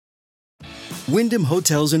Wyndham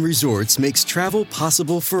Hotels and Resorts makes travel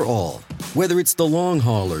possible for all. Whether it's the long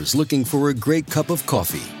haulers looking for a great cup of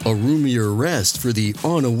coffee, a roomier rest for the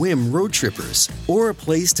on-a-whim road trippers, or a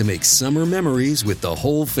place to make summer memories with the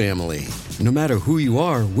whole family. No matter who you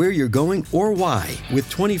are, where you're going, or why, with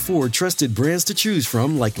 24 trusted brands to choose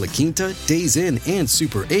from like La Quinta, Days Inn, and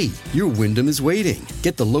Super 8, your Wyndham is waiting.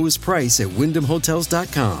 Get the lowest price at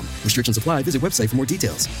WyndhamHotels.com. Restrictions apply. Visit website for more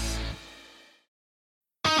details.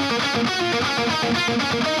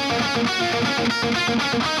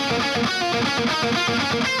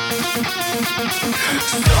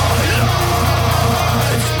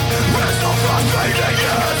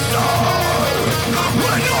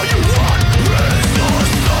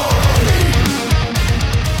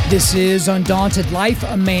 This is Undaunted Life,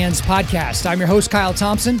 a Man's Podcast. I'm your host, Kyle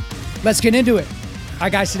Thompson. Let's get into it. All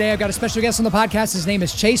right, guys, today I've got a special guest on the podcast. His name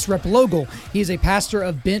is Chase Replogle. He is a pastor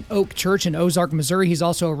of Bent Oak Church in Ozark, Missouri. He's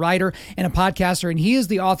also a writer and a podcaster, and he is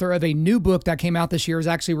the author of a new book that came out this year. It was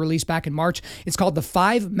actually released back in March. It's called The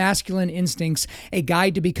 5 Masculine Instincts, A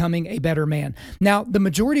Guide to Becoming a Better Man. Now, the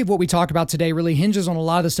majority of what we talk about today really hinges on a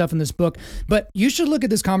lot of the stuff in this book, but you should look at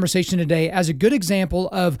this conversation today as a good example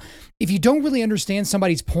of if you don't really understand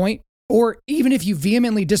somebody's point, or even if you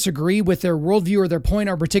vehemently disagree with their worldview or their point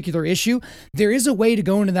or particular issue, there is a way to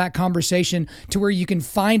go into that conversation to where you can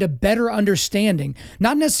find a better understanding.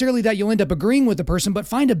 Not necessarily that you'll end up agreeing with the person, but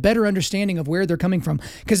find a better understanding of where they're coming from.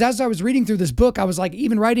 Because as I was reading through this book, I was like,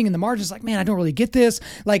 even writing in the margins, like, man, I don't really get this.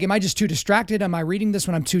 Like, am I just too distracted? Am I reading this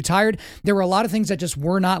when I'm too tired? There were a lot of things that just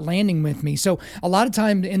were not landing with me. So a lot of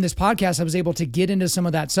time in this podcast, I was able to get into some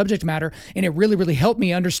of that subject matter, and it really, really helped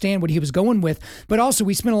me understand what he was going with. But also,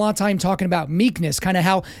 we spent a lot of time talking about meekness, kind of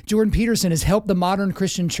how Jordan Peterson has helped the modern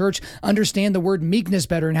Christian church understand the word meekness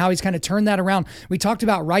better and how he's kind of turned that around. We talked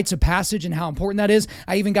about rites of passage and how important that is.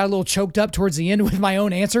 I even got a little choked up towards the end with my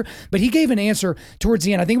own answer, but he gave an answer towards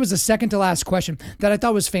the end. I think it was the second to last question that I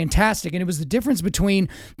thought was fantastic. And it was the difference between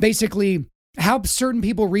basically how certain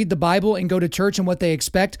people read the Bible and go to church and what they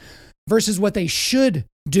expect versus what they should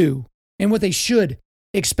do and what they should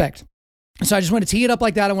expect. So I just want to tee it up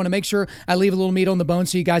like that. I want to make sure I leave a little meat on the bone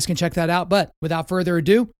so you guys can check that out. But without further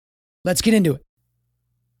ado, let's get into it.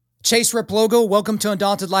 Chase Replogle, welcome to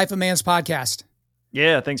Undaunted Life, a Man's Podcast.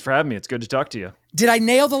 Yeah, thanks for having me. It's good to talk to you. Did I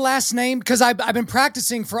nail the last name? Because I've been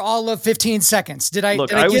practicing for all of 15 seconds. Did I?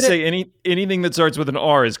 Look, I would say anything that starts with an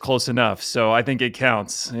R is close enough, so I think it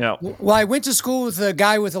counts. Yeah. Well, I went to school with a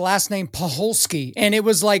guy with the last name Paholski, and it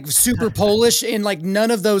was like super Polish, and like none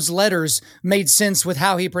of those letters made sense with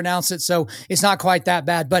how he pronounced it, so it's not quite that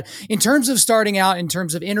bad. But in terms of starting out, in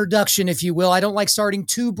terms of introduction, if you will, I don't like starting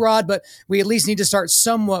too broad, but we at least need to start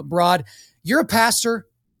somewhat broad. You're a pastor.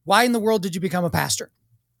 Why in the world did you become a pastor?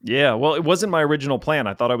 Yeah, well, it wasn't my original plan.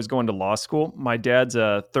 I thought I was going to law school. My dad's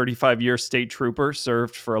a 35-year state trooper,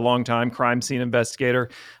 served for a long time, crime scene investigator.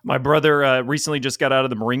 My brother recently just got out of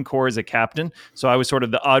the Marine Corps as a captain, so I was sort of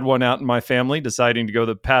the odd one out in my family, deciding to go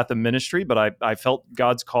the path of ministry, but I felt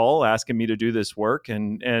God's call asking me to do this work,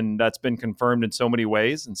 and that's been confirmed in so many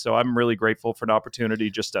ways, and so I'm really grateful for an opportunity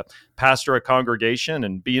just to pastor a congregation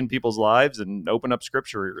and be in people's lives and open up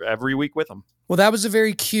scripture every week with them. Well, that was a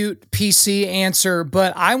very cute PC answer,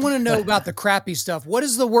 but I want to know about the crappy stuff. What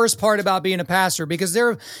is the worst part about being a pastor? Because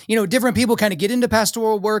there are, different people kind of get into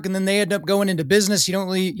pastoral work and then they end up going into business. You don't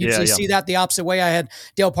really usually see that the opposite way. I had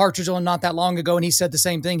Dale Partridge on not that long ago, and he said the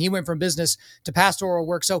same thing. He went from business to pastoral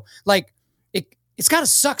work. So like it's got to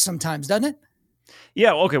suck sometimes, doesn't it?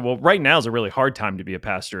 Yeah. Okay. Well, right now is a really hard time to be a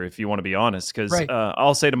pastor, if you want to be honest, because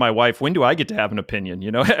I'll say to my wife, when do I get to have an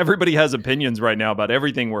opinion? Everybody has opinions right now about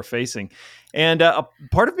everything we're facing. And a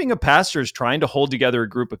part of being a pastor is trying to hold together a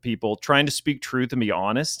group of people, trying to speak truth and be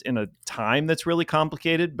honest in a time that's really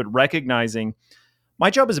complicated, but recognizing my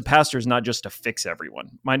job as a pastor is not just to fix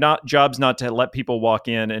everyone. My job's not to let people walk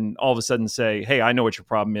in and all of a sudden say, hey, I know what your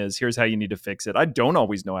problem is. Here's how you need to fix it. I don't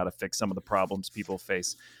always know how to fix some of the problems people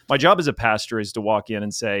face. My job as a pastor is to walk in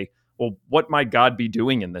and say, well, what might God be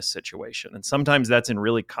doing in this situation? And sometimes that's in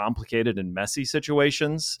really complicated and messy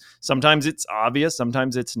situations. Sometimes it's obvious,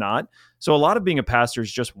 sometimes it's not. So a lot of being a pastor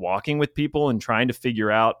is just walking with people and trying to figure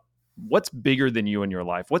out what's bigger than you in your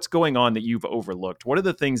life? What's going on that you've overlooked? What are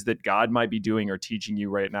the things that God might be doing or teaching you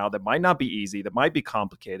right now that might not be easy, that might be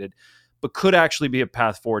complicated, but could actually be a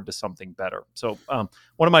path forward to something better? So one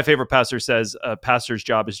of my favorite pastors says a pastor's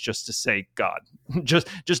job is just to say God, just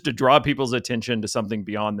to draw people's attention to something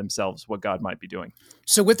beyond themselves, what God might be doing.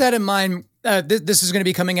 So with that in mind, this is going to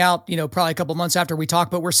be coming out, probably a couple months after we talk,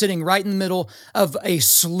 but we're sitting right in the middle of a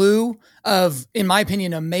slew of, in my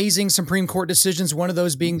opinion, amazing Supreme Court decisions. One of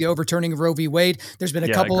those being the overturning of Roe v. Wade. There's been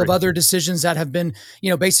a couple of other decisions that have been,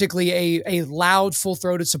 basically a loud,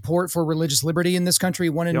 full-throated support for religious liberty in this country.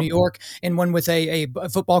 One in New York and one with a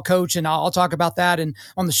football coach, and I'll talk about that and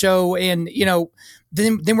on the show. And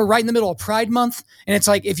then we're right in the middle of Pride Month, and it's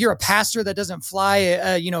like if you're a pastor that doesn't fly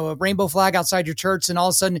a rainbow flag outside your church, and all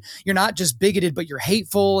of a sudden you're not just bigoted, but you're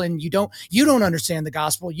hateful, and you don't understand the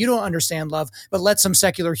gospel, you don't understand love, but let some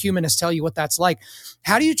secular humanist tell you what that's like.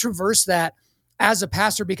 How do you traverse that as a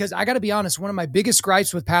pastor? Because I got to be honest, one of my biggest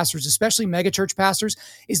gripes with pastors, especially megachurch pastors,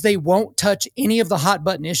 is they won't touch any of the hot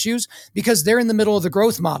button issues because they're in the middle of the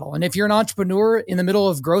growth model. And if you're an entrepreneur in the middle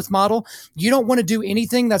of growth model, you don't want to do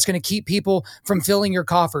anything that's going to keep people from filling your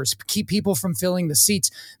coffers, keep people from filling the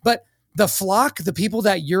seats. But the flock, the people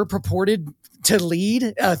that you're purported to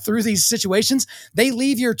lead through these situations, they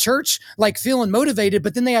leave your church like feeling motivated,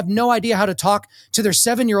 but then they have no idea how to talk to their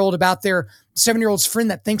 7-year-old about their 7-year-old's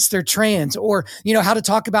friend that thinks they're trans, or, how to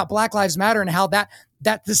talk about Black Lives Matter and how that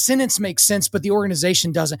the sentence makes sense, but the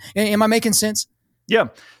organization doesn't. Am I making sense? Yeah.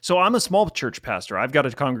 So I'm a small church pastor. I've got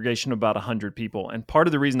a congregation of about 100 people. And part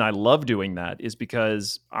of the reason I love doing that is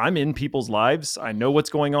because I'm in people's lives. I know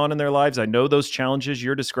what's going on in their lives. I know those challenges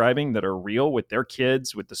you're describing that are real with their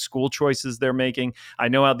kids, with the school choices they're making. I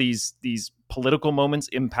know how these political moments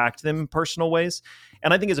impact them in personal ways.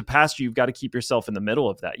 And I think as a pastor, you've got to keep yourself in the middle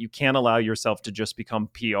of that. You can't allow yourself to just become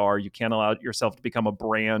PR. You can't allow yourself to become a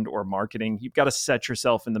brand or marketing. You've got to set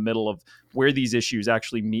yourself in the middle of where these issues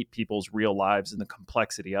actually meet people's real lives and the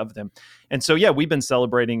complexity of them. And so, we've been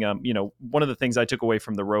celebrating, one of the things I took away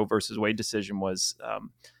from the Roe versus Wade decision was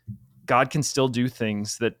God can still do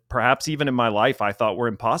things that perhaps even in my life I thought were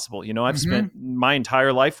impossible. I've spent my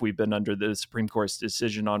entire life, we've been under the Supreme Court's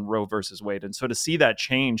decision on Roe versus Wade. And so to see that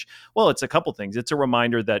change, well, it's a couple things. It's a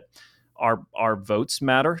reminder that our votes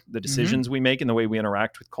matter, the decisions we make and the way we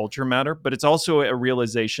interact with culture matter, but it's also a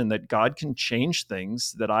realization that God can change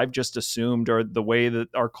things that I've just assumed are the way that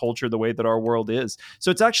our culture, the way that our world is.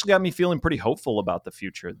 So it's actually got me feeling pretty hopeful about the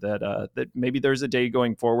future, that maybe there's a day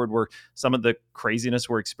going forward where some of the craziness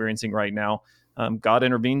we're experiencing right now, God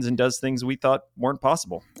intervenes and does things we thought weren't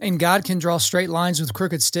possible. And God can draw straight lines with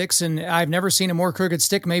crooked sticks. And I've never seen a more crooked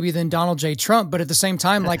stick maybe than Donald J. Trump. But at the same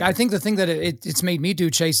time, I think the thing that it's made me do,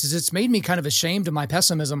 Chase, is it's made me kind of ashamed of my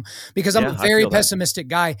pessimism because I'm a very pessimistic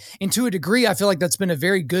guy. And to a degree, I feel like that's been a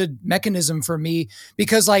very good mechanism for me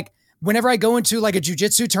because whenever I go into a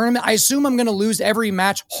jiu-jitsu tournament, I assume I'm going to lose every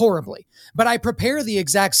match horribly, but I prepare the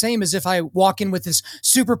exact same as if I walk in with this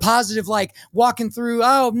super positive, walking through,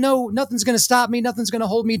 oh no, nothing's going to stop me. Nothing's going to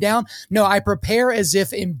hold me down. No, I prepare as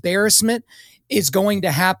if embarrassment is going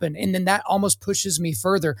to happen. And then that almost pushes me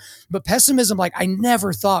further. But pessimism, I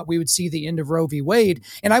never thought we would see the end of Roe v. Wade.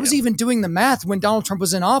 And I was even doing the math when Donald Trump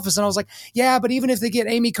was in office. And I was like, yeah, but even if they get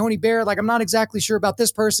Amy Coney Barrett, I'm not exactly sure about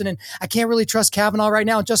this person. And I can't really trust Kavanaugh right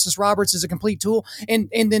now. And Justice Roberts is a complete tool. And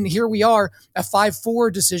then here we are, a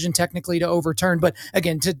 5-4 decision technically to overturn. But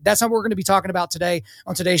again, that's not what we're going to be talking about today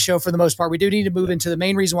on today's show for the most part. We do need to move into the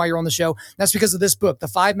main reason why you're on the show. That's because of this book, The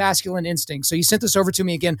 5 Masculine Instincts. So you sent this over to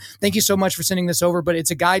me again. Thank you so much for sending this over, but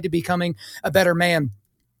it's a guide to becoming a better man.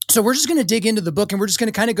 So we're just going to dig into the book and we're just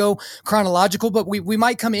going to kind of go chronological, but we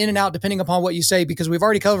might come in and out depending upon what you say, because we've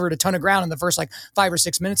already covered a ton of ground in the first 5 or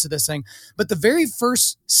 6 minutes of this thing. But the very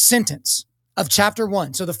first sentence of chapter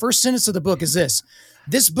 1. So the first sentence of the book is this: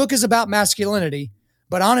 this book is about masculinity,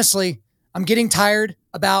 but honestly, I'm getting tired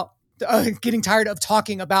of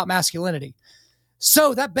talking about masculinity.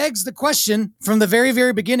 So that begs the question from the very,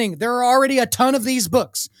 very beginning. There are already a ton of these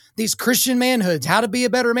books, these Christian manhoods, how to be a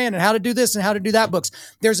better man and how to do this and how to do that books.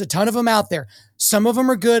 There's a ton of them out there. Some of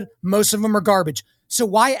them are good. Most of them are garbage. So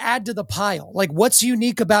why add to the pile? What's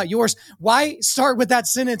unique about yours? Why start with that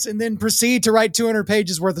sentence and then proceed to write 200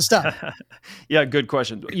 pages worth of stuff? Yeah, good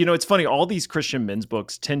question. It's funny. All these Christian men's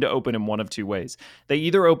books tend to open in one of two ways. They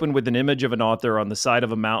either open with an image of an author on the side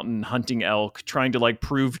of a mountain hunting elk, trying to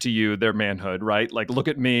prove to you their manhood, right? Look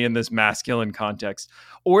at me in this masculine context.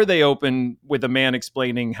 Or they open with a man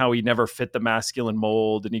explaining how he never fit the masculine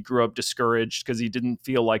mold and he grew up discouraged because he didn't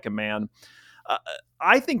feel like a man.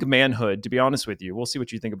 I think manhood, to be honest with you, we'll see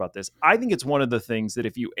what you think about this. I think it's one of the things that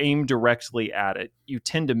if you aim directly at it, you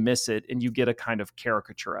tend to miss it and you get a kind of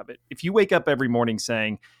caricature of it. If you wake up every morning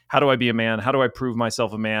saying, how do I be a man? How do I prove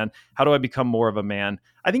myself a man? How do I become more of a man?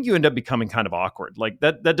 I think you end up becoming kind of awkward.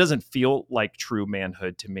 That doesn't feel like true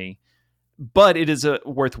manhood to me. But it is a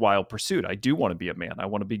worthwhile pursuit. I do want to be a man. I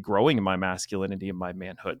want to be growing in my masculinity and my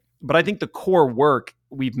manhood. But I think the core work,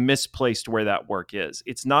 we've misplaced where that work is.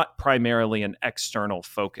 It's not primarily an external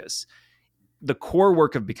focus. The core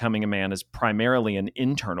work of becoming a man is primarily an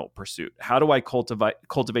internal pursuit. How do I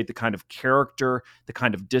cultivate the kind of character, the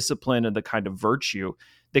kind of discipline, and the kind of virtue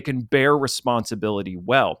that can bear responsibility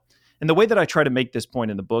well? And the way that I try to make this point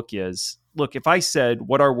in the book is, look, if I said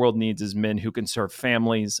what our world needs is men who can serve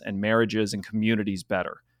families and marriages and communities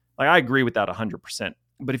better, like I agree with that 100%.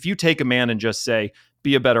 But if you take a man and just say,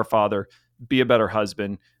 be a better father, be a better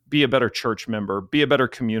husband, be a better church member, be a better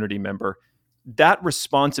community member, that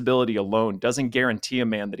responsibility alone doesn't guarantee a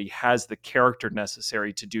man that he has the character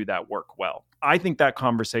necessary to do that work well. I think that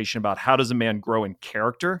conversation about how does a man grow in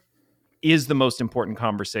character is the most important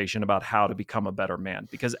conversation about how to become a better man.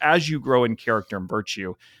 Because as you grow in character and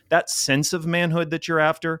virtue, that sense of manhood that you're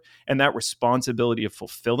after and that responsibility of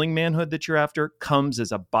fulfilling manhood that you're after comes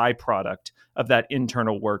as a byproduct of that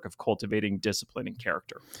internal work of cultivating discipline and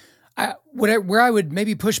character. Where I would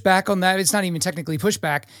maybe push back on that, it's not even technically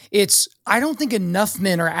pushback. It's, I don't think enough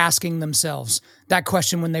men are asking themselves that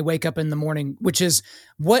question when they wake up in the morning, which is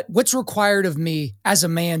what's required of me as a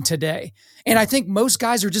man today? And I think most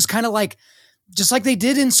guys are just kind of like, just like they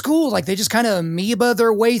did in school, like they just kind of amoeba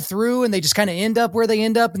their way through and they just kind of end up where they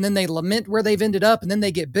end up, and then they lament where they've ended up, and then they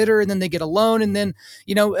get bitter, and then they get alone, and then,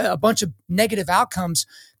 you know, a bunch of negative outcomes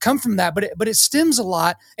come from that. But it stems a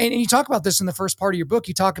lot. And you talk about this in the first part of your book.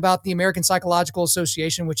 You talk about the American Psychological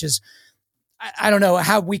Association, which is, I don't know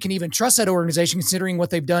how we can even trust that organization considering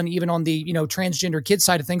what they've done even on the, you know, transgender kid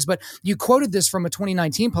side of things. But you quoted this from a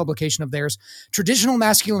 2019 publication of theirs. Traditional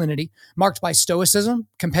masculinity, marked by stoicism,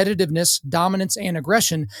 competitiveness, dominance, and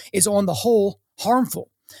aggression, is on the whole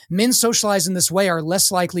harmful. Men socialized in this way are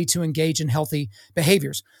less likely to engage in healthy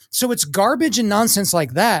behaviors. So it's garbage and nonsense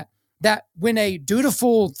like that when a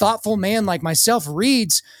dutiful, thoughtful man like myself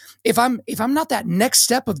reads, if I'm not that next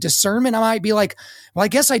step of discernment, I might be like, well, I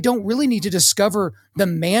guess I don't really need to discover the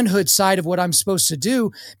manhood side of what I'm supposed to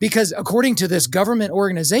do, because according to this government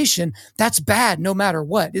organization, that's bad no matter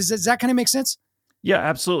what. Does that kind of make sense? Yeah,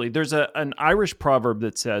 absolutely. There's an Irish proverb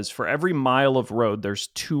that says, for every mile of road, there's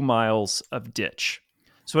 2 miles of ditch.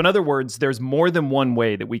 So in other words, there's more than one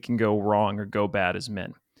way that we can go wrong or go bad as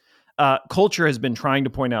men. Culture has been trying to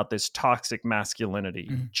point out this toxic masculinity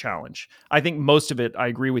challenge. I think most of it, I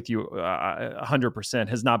agree with you 100%,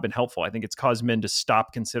 has not been helpful. I think it's caused men to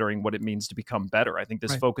stop considering what it means to become better. I think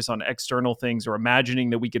this focus on external things or imagining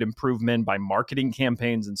that we could improve men by marketing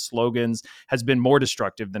campaigns and slogans has been more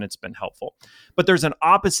destructive than it's been helpful. But there's an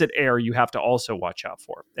opposite error you have to also watch out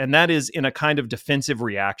for. And that is in a kind of defensive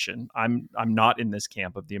reaction. I'm not in this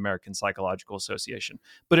camp of the American Psychological Association,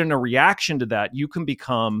 but in a reaction to that, you can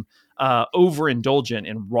become overindulgent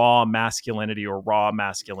in raw masculinity or raw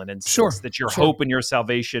masculine instincts, that your hope and your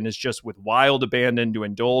salvation is just with wild abandon to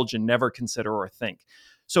indulge and never consider or think.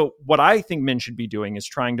 So what I think men should be doing is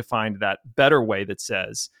trying to find that better way that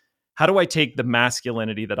says, how do I take the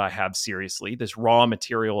masculinity that I have seriously, this raw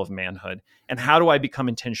material of manhood, and how do I become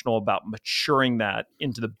intentional about maturing that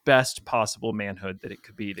into the best possible manhood that it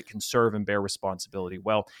could be, that can serve and bear responsibility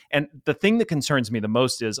well? And the thing that concerns me the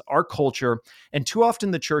most is our culture, and too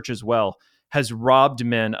often the church as well, has robbed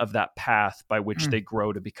men of that path by which they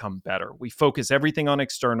grow to become better. We focus everything on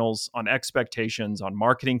externals, on expectations, on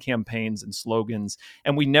marketing campaigns and slogans,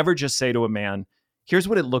 and we never just say to a man, here's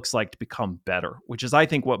what it looks like to become better, which is, I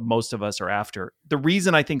think, what most of us are after. The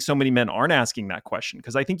reason I think so many men aren't asking that question,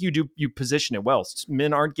 because I think you position it well.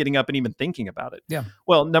 Men aren't getting up and even thinking about it. Yeah.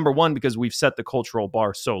 Well, number one, because we've set the cultural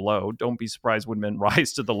bar so low. Don't be surprised when men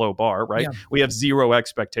rise to the low bar, right? Yeah. We have zero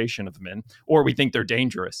expectation of men, or we think they're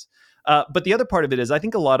dangerous. But the other part of it is, I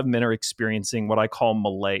think a lot of men are experiencing what I call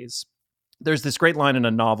malaise. There's this great line in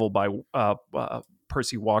a novel by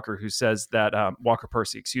Percy Walker, who says that Walker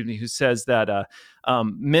Percy, who says that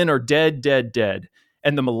men are dead,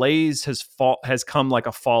 and the malaise has come like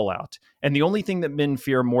a fallout. And the only thing that men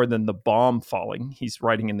fear more than the bomb falling, he's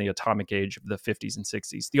writing in the atomic age of the 50s and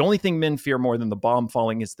 60s, the only thing men fear more than the bomb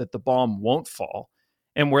falling is that the bomb won't fall,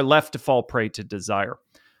 and we're left to fall prey to desire.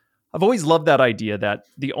 I've always loved that idea that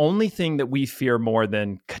the only thing that we fear more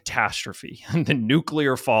than catastrophe, than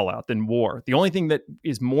nuclear fallout, than war, the only thing that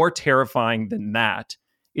is more terrifying than that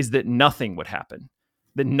is that nothing would happen,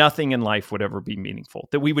 that nothing in life would ever be meaningful,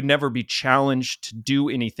 that we would never be challenged to do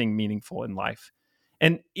anything meaningful in life.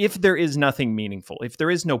 And if there is nothing meaningful, if there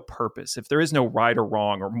is no purpose, if there is no right or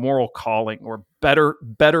wrong or moral calling or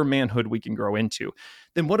better manhood we can grow into,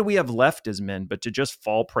 then what do we have left as men but to just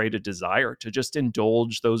fall prey to desire, to just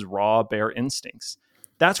indulge those raw, bare instincts?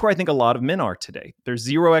 That's where I think a lot of men are today. There's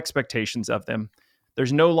zero expectations of them.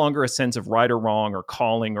 There's no longer a sense of right or wrong or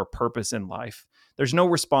calling or purpose in life. There's no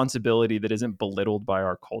responsibility that isn't belittled by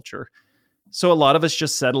our culture. So a lot of us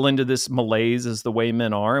just settle into this malaise as the way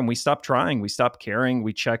men are, and we stop trying, we stop caring,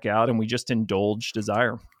 we check out, and we just indulge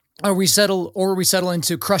desire. Or we settle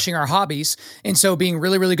into crushing our hobbies. And so being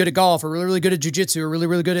really, really good at golf, or really, really good at jujitsu, or really,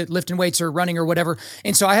 really good at lifting weights or running or whatever.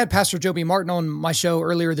 And so I had Pastor Joby Martin on my show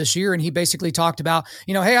earlier this year, and he basically talked about,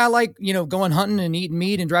 hey, I like, going hunting and eating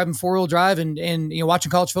meat and driving 4-wheel drive and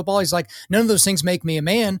watching college football. He's like, none of those things make me a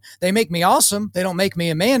man. They make me awesome. They don't make me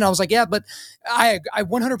a man. And I was like, yeah, but I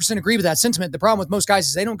 100% agree with that sentiment. The problem with most guys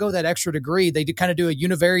is they don't go that extra degree. They kind of do a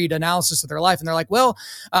univariate analysis of their life. And they're like, well,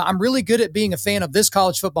 I'm really good at being a fan of this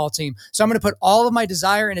college football team. So I'm going to put all of my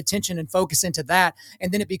desire and attention and focus into that.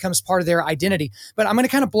 And then it becomes part of their identity. But I'm going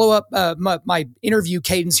to kind of blow up my interview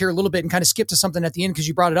cadence here a little bit and kind of skip to something at the end because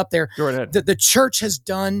you brought it up there. Go ahead. The church has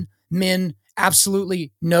done men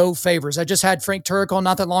absolutely no favors. I just had Frank Turek on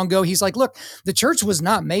not that long ago. He's like, look, the church was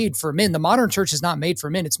not made for men. The modern church is not made for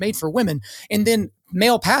men. It's made for women. And then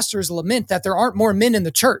male pastors lament that there aren't more men in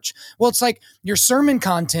the church. Well, it's like your sermon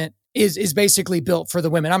content is basically built for the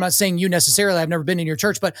women. I'm not saying you necessarily, I've never been in your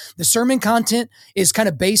church, but the sermon content is kind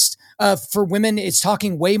of based for women. It's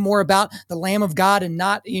talking way more about the Lamb of God and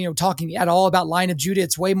not, talking at all about Lion of Judah.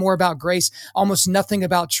 It's way more about grace, almost nothing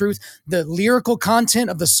about truth. The lyrical content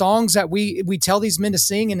of the songs that we tell these men to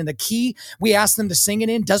sing and in the key we ask them to sing it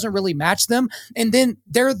in doesn't really match them. And then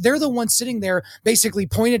they're the ones sitting there basically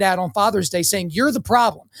pointed at on Father's Day saying, you're the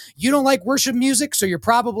problem. You don't like worship music, so you're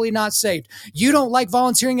probably not saved. You don't like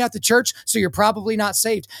volunteering at the church, so you're probably not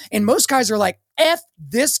saved. And most guys are like, F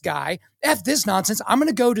this guy, F this nonsense. I'm going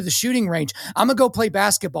to go to the shooting range. I'm going to go play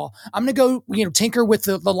basketball. I'm going to go, tinker with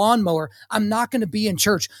the lawnmower. I'm not going to be in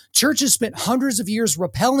church. Church has spent hundreds of years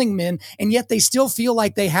repelling men, and yet they still feel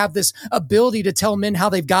like they have this ability to tell men how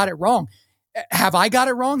they've got it wrong. Have I got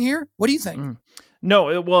it wrong here? What do you think?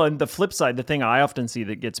 No, well, and the flip side, the thing I often see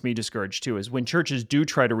that gets me discouraged too, is when churches do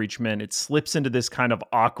try to reach men, it slips into this kind of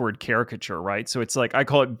awkward caricature, right? So it's like, I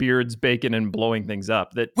call it beards, bacon, and blowing things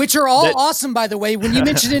up. Which are all awesome, by the way. When you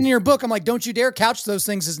mentioned it in your book, I'm like, don't you dare couch those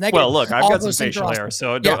things as negative. Well, look, I've got some facial hair,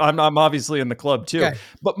 so yeah. I'm obviously in the club too. Okay.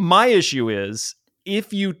 But my issue is,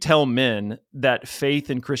 if you tell men that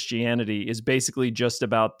faith in Christianity is basically just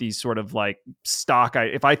about these sort of like stock,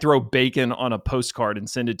 if I throw bacon on a postcard and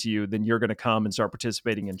send it to you, then you're going to come and start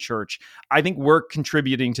participating in church. I think we're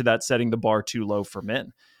contributing to that, setting the bar too low for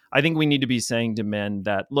men. I think we need to be saying to men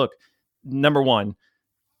that, look, number one,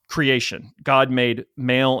 creation. God made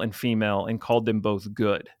male and female and called them both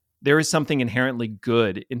good. There is something inherently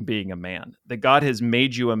good in being a man, that God has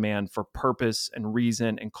made you a man for purpose and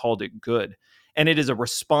reason and called it good. And it is a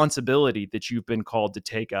responsibility that you've been called to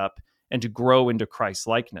take up and to grow into Christ's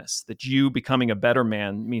likeness, that you becoming a better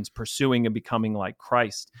man means pursuing and becoming like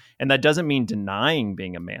Christ. And that doesn't mean denying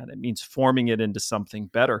being a man. It means forming it into something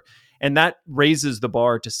better. And that raises the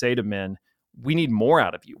bar to say to men, we need more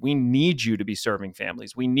out of you. We need you to be serving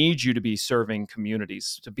families. We need you to be serving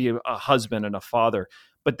communities, to be a husband and a father.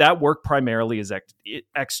 But that work primarily is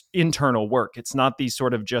internal work. It's not these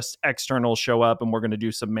sort of just external show up and we're going to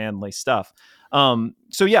do some manly stuff.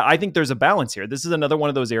 So yeah, I think there's a balance here. This is another one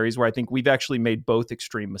of those areas where I think we've actually made both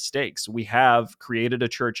extreme mistakes. We have created a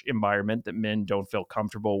church environment that men don't feel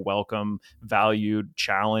comfortable, welcome, valued,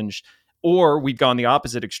 challenged. Or we've gone the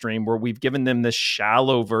opposite extreme where we've given them this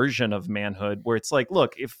shallow version of manhood where it's like,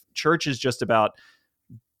 look, if church is just about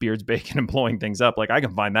beards, bacon, and blowing things up, like I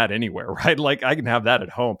can find that anywhere, right? Like I can have that at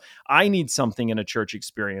home. I need something in a church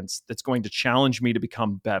experience that's going to challenge me to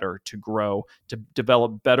become better, to grow, to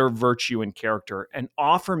develop better virtue and character, and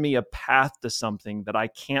offer me a path to something that I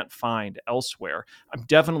can't find elsewhere. I'm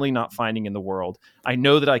definitely not finding in the world. I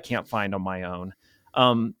know that I can't find on my own.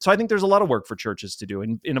 So I think there's a lot of work for churches to do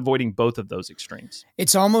in avoiding both of those extremes.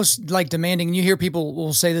 It's almost like demanding, and you hear people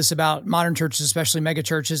will say this about modern churches, especially mega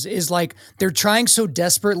churches, is like they're trying so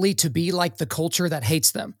desperately to be like the culture that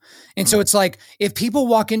hates them. And so it's like, if people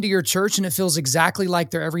walk into your church and it feels exactly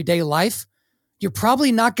like their everyday life, you're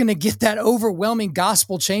probably not going to get that overwhelming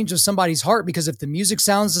gospel change of somebody's heart, because if the music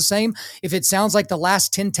sounds the same, if it sounds like the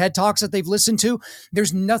last 10 TED Talks that they've listened to,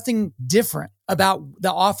 there's nothing different about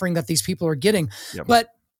the offering that these people are getting. Yep. But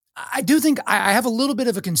I do think I have a little bit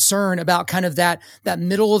of a concern about kind of that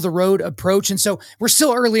middle of the road approach. And so we're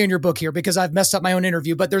still early in your book here because I've messed up my own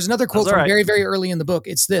interview, but there's another quote from very, very early in the book.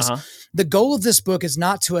 It's this: the goal of this book is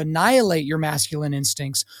not to annihilate your masculine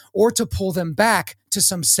instincts or to pull them back to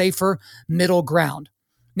some safer middle ground.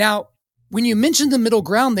 Now, when you mentioned the middle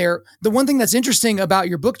ground there, the one thing that's interesting about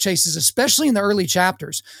your book, Chase, is especially in the early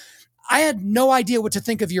chapters, I had no idea what to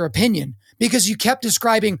think of your opinion because you kept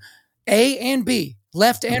describing A and B,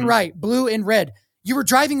 left and right, blue and red. You were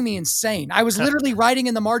driving me insane. I was literally writing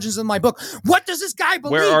in the margins of my book, what does this guy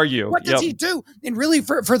believe? Where are you? What does he do? And really,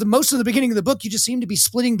 for the most of the beginning of the book, you just seem to be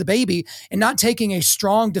splitting the baby and not taking a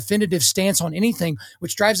strong, definitive stance on anything,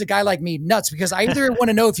 which drives a guy like me nuts because I either want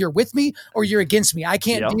to know if you're with me or you're against me. I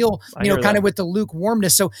can't deal, kind of with the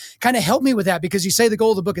lukewarmness. So kind of help me with that because you say the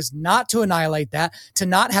goal of the book is not to annihilate that, to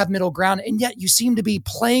not have middle ground. And yet you seem to be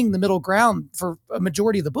playing the middle ground for a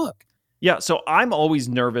majority of the book. Yeah, so I'm always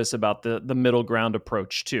nervous about the middle ground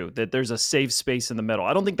approach too, that there's a safe space in the middle.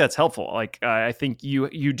 I don't think that's helpful. Like I think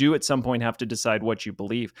you do at some point have to decide what you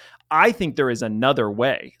believe. I think there is another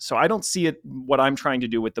way. So I don't see it, what I'm trying to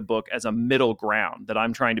do with the book, as a middle ground, that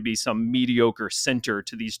I'm trying to be some mediocre center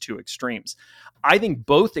to these two extremes. I think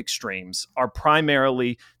both extremes are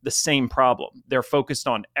primarily the same problem. They're focused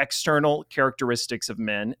on external characteristics of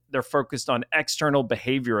men. They're focused on external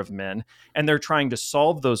behavior of men, and they're trying to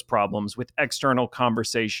solve those problems with external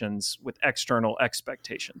conversations, with external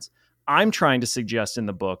expectations. I'm trying to suggest in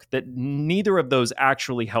the book that neither of those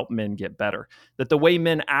actually help men get better, that the way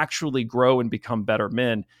men actually grow and become better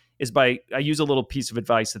men is I use a little piece of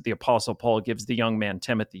advice that the Apostle Paul gives the young man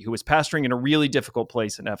Timothy, who was pastoring in a really difficult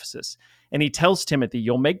place in Ephesus. And he tells Timothy,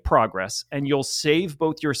 you'll make progress and you'll save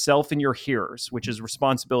both yourself and your hearers, which is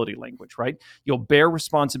responsibility language, right? You'll bear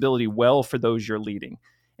responsibility well for those you're leading.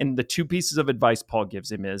 And the two pieces of advice Paul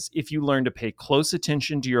gives him is, if you learn to pay close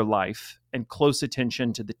attention to your life and close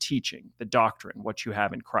attention to the teaching, the doctrine, what you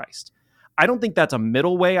have in Christ. I don't think that's a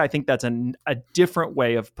middle way. I think that's a different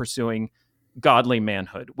way of pursuing godly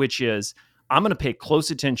manhood, which is I'm going to pay close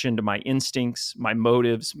attention to my instincts, my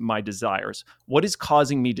motives, my desires. What is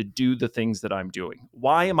causing me to do the things that I'm doing?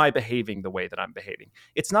 Why am I behaving the way that I'm behaving?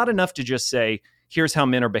 It's not enough to just say, here's how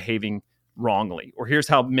men are behaving wrongly, or here's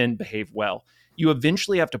how men behave well. You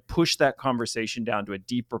eventually have to push that conversation down to a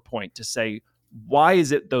deeper point to say, why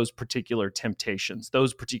is it those particular temptations,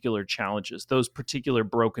 those particular challenges, those particular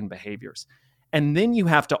broken behaviors? And then you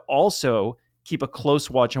have to also keep a close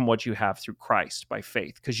watch on what you have through Christ by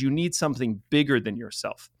faith, because you need something bigger than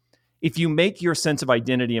yourself. If you make your sense of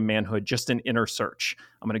identity and manhood just an inner search,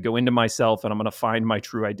 I'm going to go into myself and I'm going to find my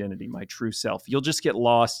true identity, my true self, you'll just get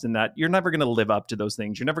lost in that. You're never going to live up to those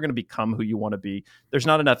things. You're never going to become who you want to be. There's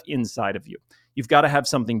not enough inside of you. You've got to have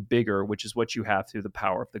something bigger, which is what you have through the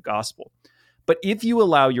power of the gospel. But if you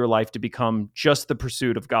allow your life to become just the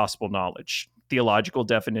pursuit of gospel knowledge, theological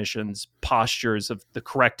definitions, postures of the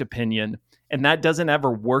correct opinion, and that doesn't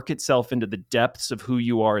ever work itself into the depths of who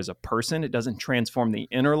you are as a person, it doesn't transform the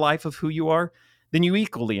inner life of who you are, then you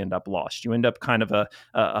equally end up lost. You end up kind of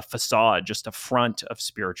a facade, just a front of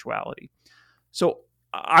spirituality. So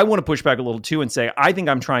I want to push back a little too and say, I think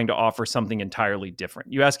I'm trying to offer something entirely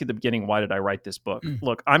different. You ask at the beginning, why did I write this book?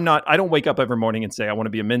 Look, I don't wake up every morning and say, I want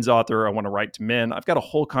to be a men's author. I want to write to men. I've got a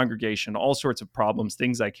whole congregation, all sorts of problems,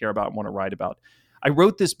 things I care about and want to write about. I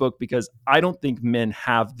wrote this book because I don't think men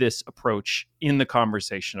have this approach in the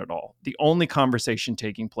conversation at all. The only conversation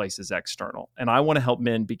taking place is external. And I want to help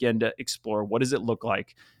men begin to explore, what does it look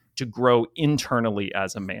like to grow internally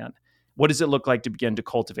as a man? What does it look like to begin to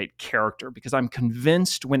cultivate character? Because I'm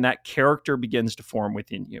convinced when that character begins to form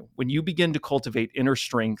within you, when you begin to cultivate inner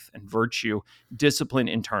strength and virtue, discipline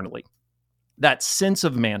internally, that sense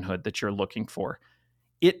of manhood that you're looking for,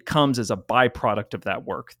 it comes as a byproduct of that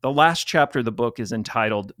work. The last chapter of the book is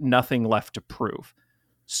entitled Nothing Left to Prove.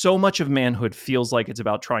 So much of manhood feels like it's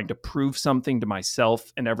about trying to prove something to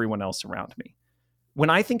myself and everyone else around me.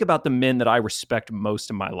 When I think about the men that I respect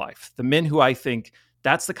most in my life, the men who I think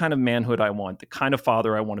that's the kind of manhood I want, the kind of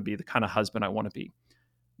father I want to be, the kind of husband I want to be,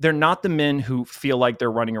 they're not the men who feel like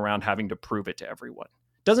they're running around having to prove it to everyone.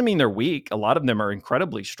 Doesn't mean they're weak. A lot of them are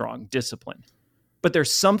incredibly strong, disciplined. But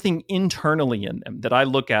there's something internally in them that I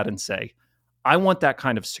look at and say, I want that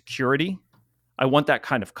kind of security. I want that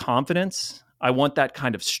kind of confidence. I want that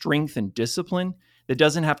kind of strength and discipline that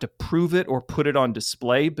doesn't have to prove it or put it on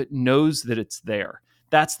display, but knows that it's there.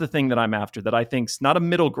 That's the thing that I'm after, that I think's not a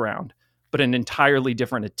middle ground, but an entirely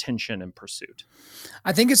different attention and pursuit.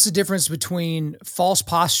 I think it's the difference between false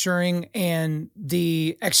posturing and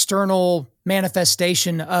the external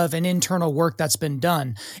manifestation of an internal work that's been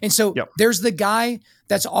done. And so There's the guy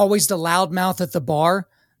that's always the loudmouth at the bar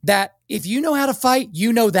that if you know how to fight,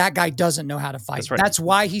 you know that guy doesn't know how to fight. That's right. That's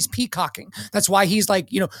why he's peacocking. That's why he's like,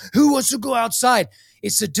 who wants to go outside?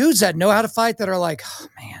 It's the dudes that know how to fight that are like, oh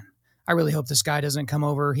man, I really hope this guy doesn't come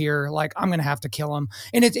over here. Like, I'm going to have to kill him.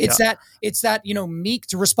 And it's that, meek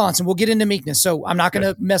to response. And we'll get into meekness. So I'm not going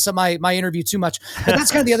to mess up my interview too much. But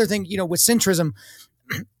that's kind of the other thing, with centrism.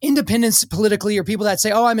 independents politically, or people that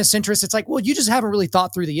say, oh, I'm a centrist, it's like, well, you just haven't really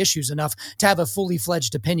thought through the issues enough to have a fully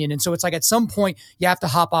fledged opinion. And so it's like at some point you have to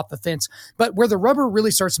hop off the fence. But where the rubber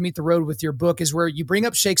really starts to meet the road with your book is where you bring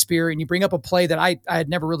up Shakespeare and you bring up a play that I had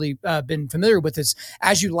never really been familiar with, is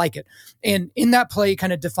As You Like It. And in that play, it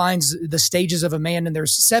kind of defines the stages of a man. And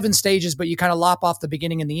there's 7 stages, but you kind of lop off the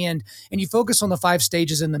beginning and the end. And you focus on the 5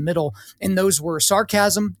 stages in the middle. And those were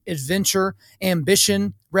sarcasm, adventure,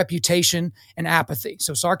 ambition, reputation, and apathy.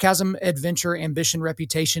 So sarcasm, adventure, ambition,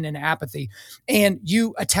 reputation, and apathy. And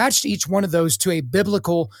you attached each one of those to a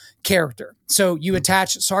biblical character. So you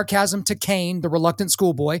attach sarcasm to Cain, the reluctant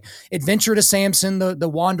schoolboy, adventure to Samson, the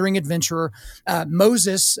wandering adventurer,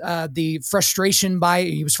 Moses, he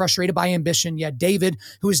was frustrated by ambition. You had David,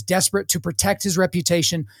 who was desperate to protect his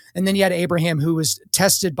reputation. And then you had Abraham, who was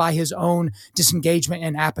tested by his own disengagement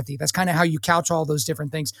and apathy. That's kind of how you couch all those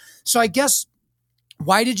different things. So I guess,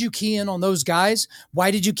 why did you key in on those guys? Why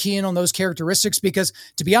did you key in on those characteristics? Because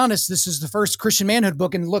to be honest, this is the first Christian manhood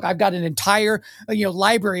book. And look, I've got an entire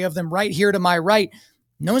library of them right here to my right.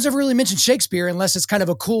 No one's ever really mentioned Shakespeare unless it's kind of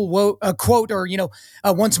a cool quote or,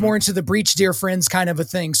 once more into the breach, dear friends, kind of a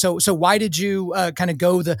thing. So why did you kind of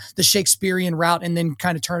go the Shakespearean route and then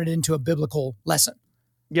kind of turn it into a biblical lesson?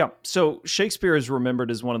 Yeah. So Shakespeare is remembered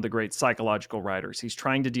as one of the great psychological writers. He's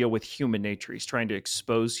trying to deal with human nature. He's trying to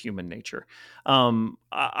expose human nature.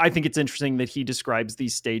 I think it's interesting that he describes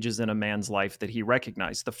these stages in a man's life that he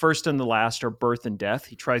recognized. The first and the last are birth and death.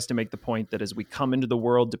 He tries to make the point that as we come into the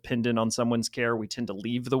world dependent on someone's care, we tend to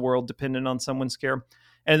leave the world dependent on someone's care.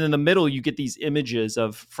 And in the middle, you get these images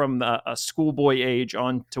of from a schoolboy age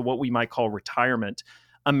on to what we might call retirement,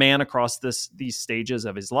 a man across these stages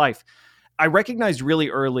of his life. I recognized really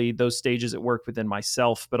early those stages at work within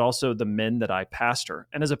myself, but also the men that I pastor.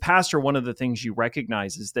 And as a pastor, one of the things you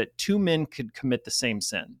recognize is that 2 men could commit the same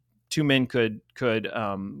sin. 2 men could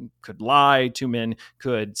lie. 2 men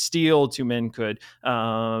could steal. 2 men could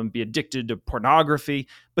be addicted to pornography,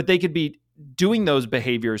 but they could be doing those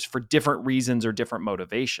behaviors for different reasons or different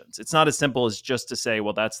motivations. It's not as simple as just to say,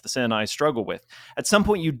 well, that's the sin I struggle with. At some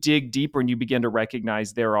point, you dig deeper and you begin to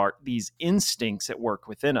recognize there are these instincts at work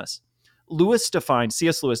within us.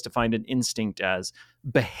 C.S. Lewis defined an instinct as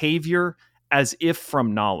behavior as if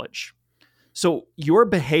from knowledge. So your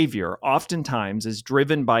behavior oftentimes is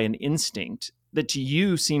driven by an instinct that to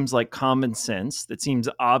you seems like common sense, that seems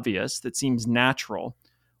obvious, that seems natural,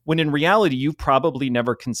 when in reality, you've probably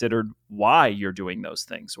never considered why you're doing those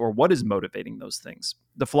things or what is motivating those things.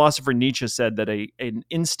 The philosopher Nietzsche said that an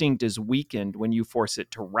instinct is weakened when you force it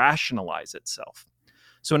to rationalize itself.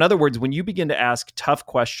 So in other words, when you begin to ask tough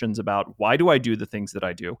questions about why do I do the things that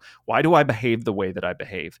I do? Why do I behave the way that I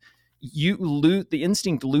behave? The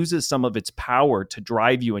instinct loses some of its power to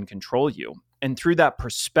drive you and control you. And through that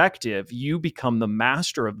perspective, you become the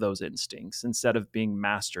master of those instincts instead of being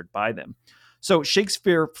mastered by them. So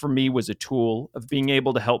Shakespeare, for me, was a tool of being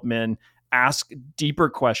able to help men ask deeper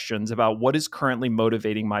questions about what is currently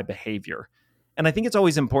motivating my behavior. And I think it's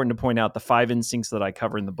always important to point out the 5 instincts that I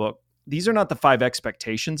cover in the book. These are not the 5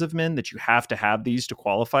 expectations of men that you have to have these to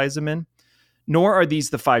qualify as a man, nor are these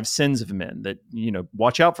the 5 sins of men that,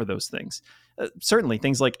 watch out for those things. Certainly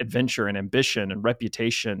things like adventure and ambition and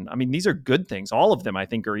reputation. I mean, these are good things. All of them, I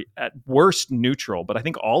think, are at worst neutral, but I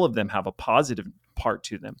think all of them have a positive part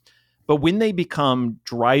to them. But when they become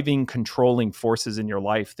driving, controlling forces in your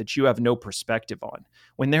life that you have no perspective on,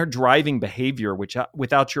 when they're driving behavior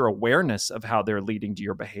without your awareness of how they're leading to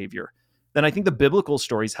your behavior, then I think the biblical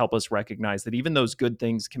stories help us recognize that even those good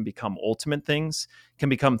things can become ultimate things, can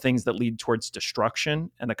become things that lead towards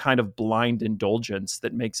destruction and a kind of blind indulgence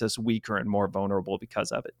that makes us weaker and more vulnerable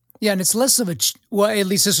because of it. Yeah, and it's less of at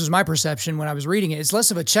least this was my perception when I was reading it. It's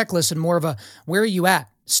less of a checklist and more of a, where are you at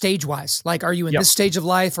stage-wise? Like, are you in this stage of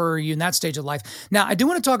life or are you in that stage of life? Now, I do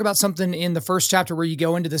want to talk about something in the first chapter where you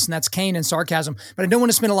go into this, and that's Cain and sarcasm. But I don't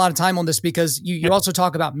want to spend a lot of time on this because you also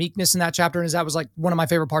talk about meekness in that chapter, and that was like one of my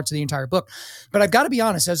favorite parts of the entire book. But I've got to be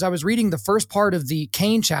honest, as I was reading the first part of the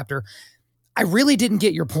Cain chapter, I really didn't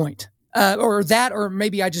get your point. Or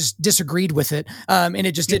maybe I just disagreed with it. And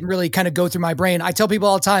it just didn't really kind of go through my brain. I tell people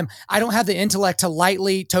all the time, I don't have the intellect to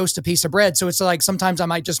lightly toast a piece of bread. So it's like, sometimes I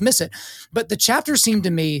might just miss it. But the chapter seemed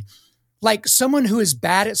to me like someone who is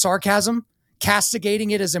bad at sarcasm,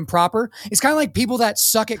 castigating it as improper. It's kind of like people that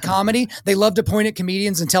suck at comedy. They love to point at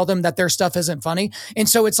comedians and tell them that their stuff isn't funny. And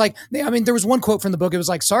so it's like, there was one quote from the book. It was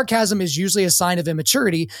like, sarcasm is usually a sign of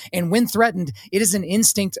immaturity. And when threatened, it is an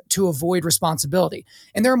instinct to avoid responsibility.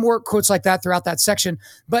 And there are more quotes like that throughout that section.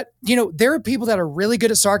 But, there are people that are really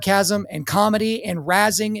good at sarcasm and comedy and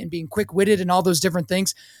razzing and being quick-witted and all those different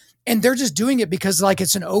things. And they're just doing it because like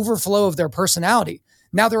it's an overflow of their personality.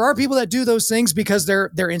 Now there are people that do those things because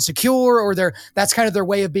they're insecure or that's kind of their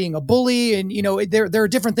way of being a bully. And, there are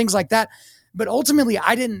different things like that. But ultimately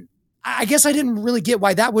I guess I didn't really get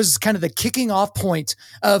why that was kind of the kicking off point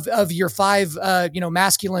of your 5,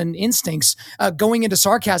 masculine instincts going into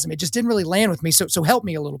sarcasm. It just didn't really land with me. So help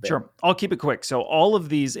me a little bit. Sure. I'll keep it quick. So all of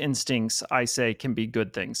these instincts, I say, can be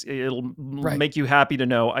good things. It'll make you happy to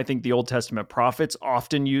know. I think the Old Testament prophets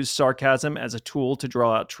often use sarcasm as a tool to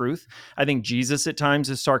draw out truth. I think Jesus at times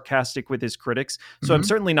is sarcastic with his critics. So I'm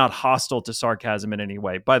certainly not hostile to sarcasm in any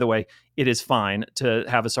way. By the way, it is fine to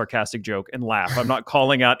have a sarcastic joke and laugh. I'm not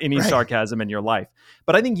calling out any sarcasm in your life.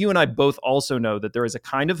 But I think you and I both also know that there is a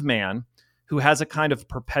kind of man who has a kind of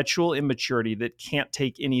perpetual immaturity that can't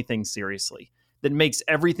take anything seriously, that makes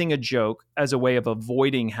everything a joke as a way of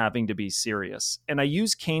avoiding having to be serious. And I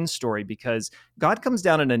use Cain's story because God comes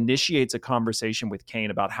down and initiates a conversation with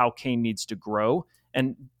Cain about how Cain needs to grow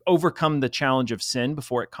and overcome the challenge of sin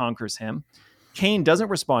before it conquers him. Cain doesn't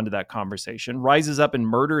respond to that conversation, rises up and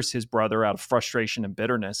murders his brother out of frustration and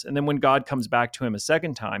bitterness. And then when God comes back to him a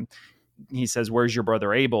second time, he says, "Where's your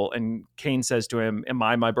brother Abel?" And Cain says to him, "Am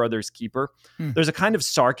I my brother's keeper?" There's a kind of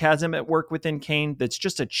sarcasm at work within Cain that's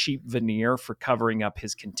just a cheap veneer for covering up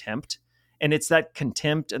his contempt. And it's that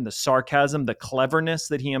contempt and the sarcasm, the cleverness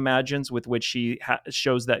that he imagines with which he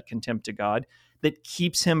shows that contempt to God, that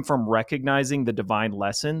keeps him from recognizing the divine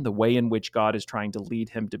lesson, the way in which God is trying to lead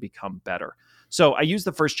him to become better. So I use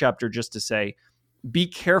the first chapter just to say, be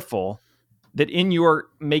careful that in your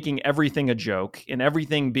making everything a joke and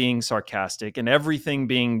everything being sarcastic and everything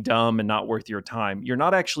being dumb and not worth your time, you're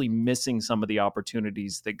not actually missing some of the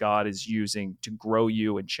opportunities that God is using to grow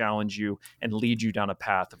you and challenge you and lead you down a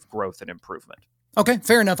path of growth and improvement. Okay,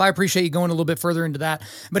 fair enough. I appreciate you going a little bit further into that.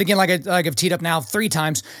 But again, like I've teed up now 3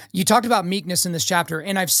 times, you talked about meekness in this chapter,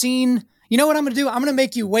 and I've seen... You know what I'm going to do? I'm going to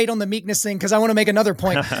make you wait on the meekness thing because I want to make another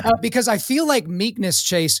point because I feel like meekness,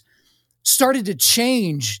 Chase, started to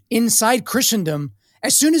change inside Christendom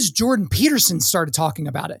as soon as Jordan Peterson started talking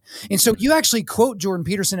about it. And so you actually quote Jordan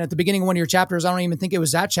Peterson at the beginning of one of your chapters. I don't even think it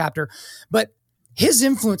was that chapter, but his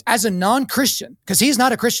influence as a non-Christian, because he's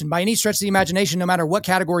not a Christian by any stretch of the imagination, no matter what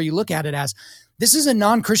category you look at it as. This is a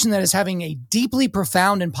non-Christian that is having a deeply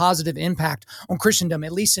profound and positive impact on Christendom,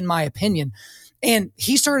 at least in my opinion. And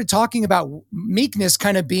he started talking about meekness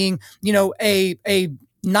kind of being, a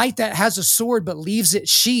knight that has a sword but leaves it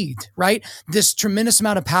sheathed, right? This tremendous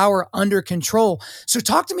amount of power under control. So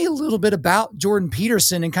talk to me a little bit about Jordan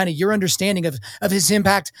Peterson and kind of your understanding of his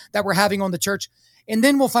impact that we're having on the church. And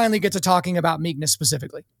then we'll finally get to talking about meekness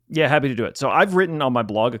specifically. Yeah, happy to do it. So I've written on my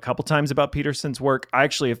blog a couple times about Peterson's work. I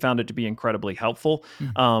actually have found it to be incredibly helpful.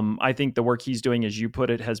 I think the work he's doing, as you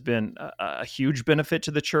put it, has been a huge benefit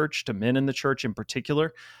to the church, to men in the church in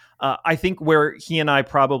particular. I think where he and I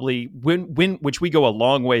probably, which we go a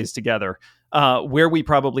long ways together, where we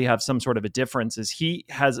probably have some sort of a difference is he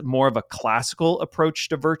has more of a classical approach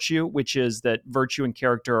to virtue, which is that virtue and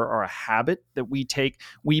character are a habit that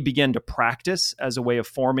we begin to practice as a way of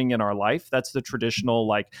forming in our life. That's the traditional,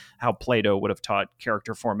 like how Plato would have taught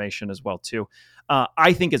character formation as well too.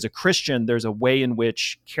 I think as a Christian, there's a way in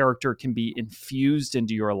which character can be infused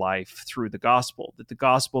into your life through the gospel, that the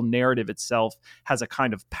gospel narrative itself has a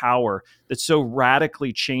kind of power that so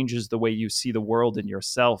radically changes the way you see the world and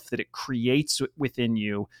yourself that it creates within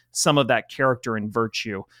you some of that character and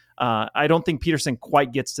virtue. I don't think Peterson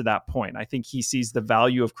quite gets to that point. I think he sees the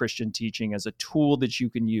value of Christian teaching as a tool that you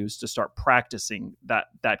can use to start practicing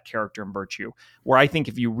that character and virtue, where I think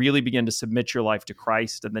if you really begin to submit your life to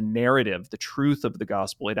Christ and the narrative, the truth of the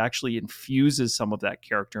gospel, it actually infuses some of that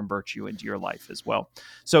character and virtue into your life as well.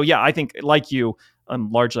 So yeah, I think like you,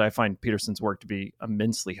 largely I find Peterson's work to be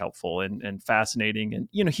immensely helpful and fascinating.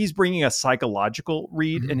 And, he's bringing a psychological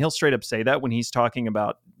read, and he'll straight up say that when he's talking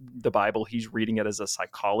about the Bible, he's reading it as a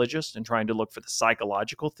psychologist and trying to look for the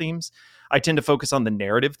psychological themes. I tend to focus on the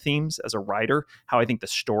narrative themes as a writer, how I think the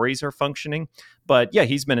stories are functioning. But yeah,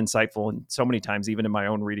 he's been insightful and so many times, even in my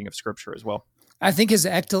own reading of scripture as well. I think his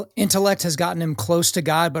intellect has gotten him close to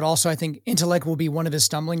God, but also I think intellect will be one of his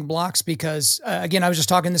stumbling blocks because, again, I was just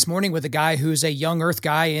talking this morning with a guy who's a young earth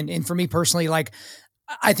guy. And for me personally, like,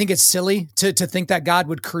 I think it's silly to think that God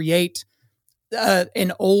would create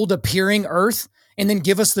an old appearing earth and then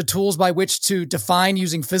give us the tools by which to define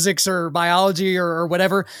using physics or biology or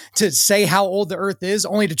whatever to say how old the earth is,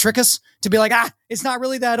 only to trick us to be like, it's not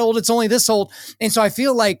really that old. It's only this old. And so I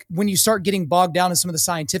feel like when you start getting bogged down in some of the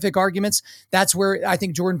scientific arguments, that's where I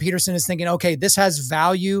think Jordan Peterson is thinking, okay, this has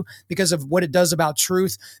value because of what it does about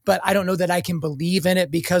truth, but I don't know that I can believe in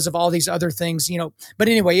it because of all these other things, But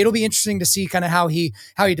anyway, it'll be interesting to see kind of how he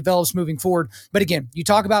develops moving forward. But again, you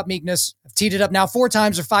talk about meekness. I've teed it up now 4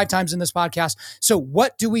 times or 5 times in this podcast. So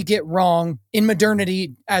what do we get wrong in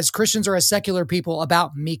modernity as Christians or as secular people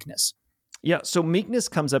about meekness? Yeah, so meekness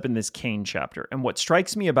comes up in this Cain chapter. And what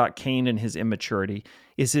strikes me about Cain and his immaturity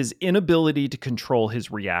is his inability to control his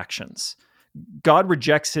reactions. God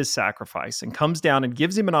rejects his sacrifice and comes down and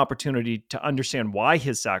gives him an opportunity to understand why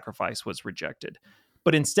his sacrifice was rejected.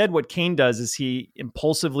 But instead, what Cain does is he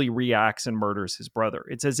impulsively reacts and murders his brother.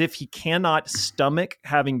 It's as if he cannot stomach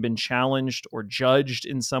having been challenged or judged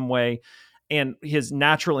in some way. And his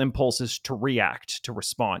natural impulse is to react, to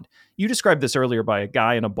respond. You described this earlier by a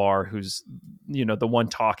guy in a bar who's, the one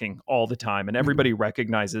talking all the time. And everybody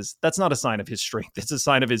recognizes that's not a sign of his strength. It's a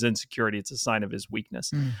sign of his insecurity. It's a sign of his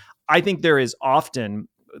weakness. I think there is often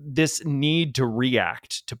this need to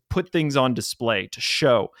react, to put things on display, to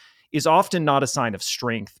show, is often not a sign of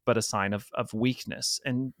strength, but a sign of weakness.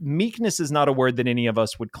 And meekness is not a word that any of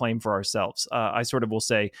us would claim for ourselves. I sort of will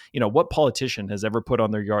say, what politician has ever put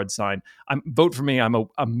on their yard sign, vote for me, I'm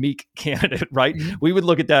a meek candidate, right? Mm-hmm. We would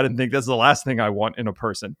look at that and think that's the last thing I want in a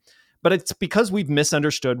person. But it's because we've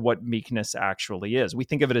misunderstood what meekness actually is. We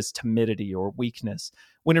think of it as timidity or weakness,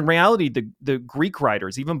 when in reality, the Greek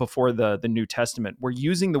writers, even before the New Testament, were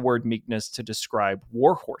using the word meekness to describe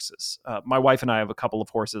war horses. My wife and I have a couple of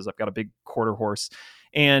horses. I've got a big quarter horse.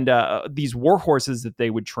 And these war horses that they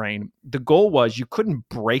would train, the goal was you couldn't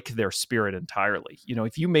break their spirit entirely.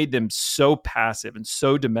 If you made them so passive and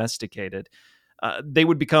so domesticated, they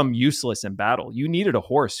would become useless in battle. You needed a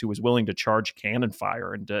horse who was willing to charge cannon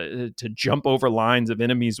fire and to jump over lines of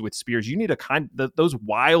enemies with spears. You need those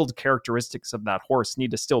wild characteristics of that horse need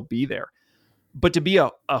to still be there. But to be a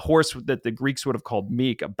horse that the Greeks would have called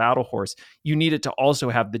meek, a battle horse, you needed to also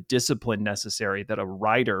have the discipline necessary that a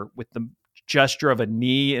rider with the gesture of a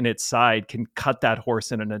knee in its side can cut that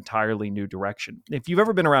horse in an entirely new direction. If you've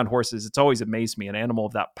ever been around horses, it's always amazed me. An animal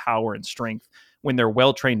of that power and strength, when they're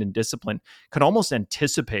well-trained and disciplined, can almost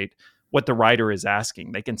anticipate what the rider is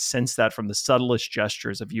asking. They can sense that from the subtlest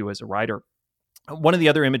gestures of you as a rider. One of the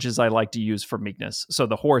other images I like to use for meekness, so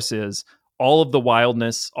the horse is all of the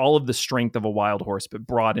wildness, all of the strength of a wild horse, but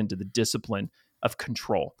brought into the discipline of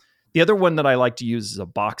control. The other one that I like to use is a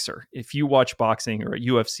boxer. If you watch boxing or a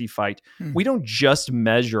UFC fight, we don't just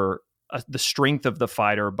measure the strength of the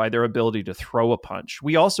fighter by their ability to throw a punch.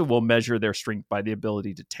 We also will measure their strength by the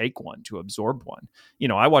ability to take one, to absorb one.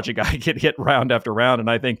 I watch a guy get hit round after round, and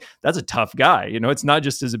I think that's a tough guy. It's not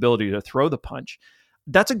just his ability to throw the punch.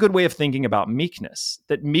 That's a good way of thinking about meekness,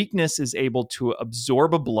 that meekness is able to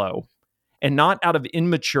absorb a blow and not out of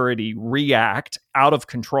immaturity react out of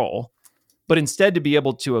control, but instead to be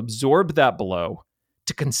able to absorb that blow,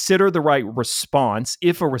 to consider the right response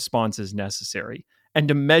if a response is necessary, and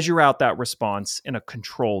to measure out that response in a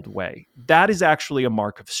controlled way. That is actually a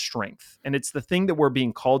mark of strength. And it's the thing that we're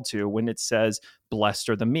being called to when it says, blessed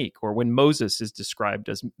are the meek, or when Moses is described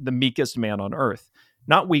as the meekest man on earth.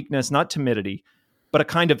 Not weakness, not timidity, but a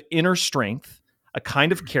kind of inner strength, a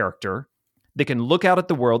kind of character that can look out at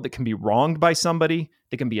the world, that can be wronged by somebody,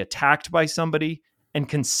 that can be attacked by somebody, and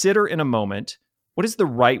consider in a moment, what is the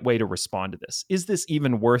right way to respond to this? Is this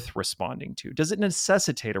even worth responding to? Does it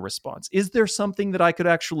necessitate a response? Is there something that I could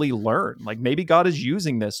actually learn? Like maybe God is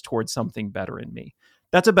using this towards something better in me.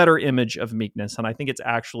 That's a better image of meekness, and I think it's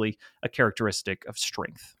actually a characteristic of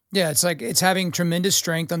strength. Yeah, it's like it's having tremendous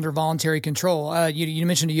strength under voluntary control. You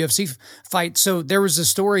mentioned a UFC fight. So there was a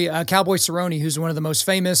story, Cowboy Cerrone, who's one of the most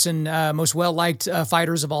famous and most well-liked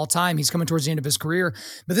fighters of all time. He's coming towards the end of his career.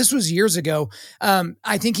 But this was years ago.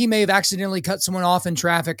 I think he may have accidentally cut someone off in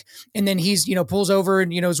traffic. And then he's, pulls over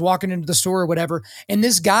and, is walking into the store or whatever. And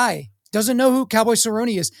this guy doesn't know who Cowboy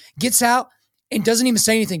Cerrone is, gets out, and doesn't even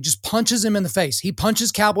say anything, just punches him in the face. He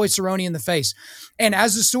punches Cowboy Cerrone in the face. And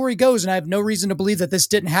as the story goes, and I have no reason to believe that this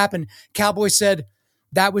didn't happen, Cowboy said,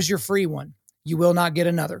 "That was your free one. You will not get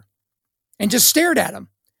another." And just stared at him.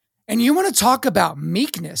 And you want to talk about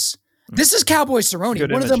meekness. This is Cowboy Cerrone,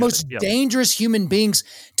 one of the most dangerous human beings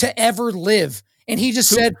to ever live. And he just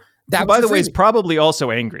said, that by the way, is probably also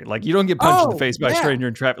angry. Like, you don't get punched in the face by a stranger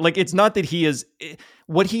in traffic. Like, it's not that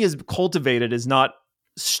what he has cultivated is not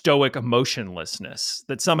stoic emotionlessness,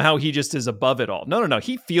 that somehow he just is above it all. No.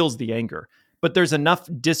 He feels the anger, but there's enough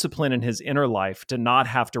discipline in his inner life to not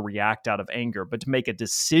have to react out of anger, but to make a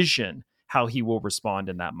decision how he will respond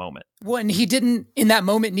in that moment. Well, and he didn't in that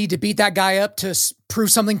moment need to beat that guy up to prove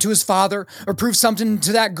something to his father or prove something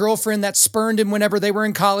to that girlfriend that spurned him whenever they were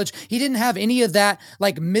in college. He didn't have any of that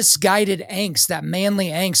like misguided angst, that manly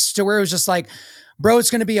angst, to where it was just like, bro,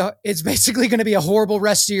 it's basically going to be a horrible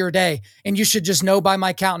rest of your day. And you should just know by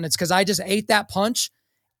my countenance, because I just ate that punch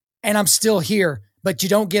and I'm still here, but you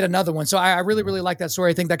don't get another one. So I really, really like that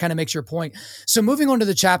story. I think that kind of makes your point. So moving on to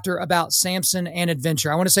the chapter about Samson and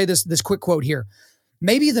adventure, I want to say this quick quote here.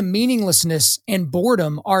 Maybe the meaninglessness and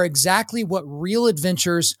boredom are exactly what real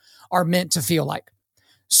adventures are meant to feel like.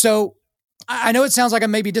 So I know it sounds like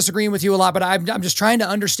I'm maybe disagreeing with you a lot, but I'm just trying to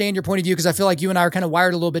understand your point of view, because I feel like you and I are kind of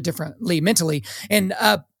wired a little bit differently mentally. And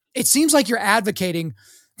it seems like you're advocating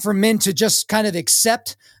for men to just kind of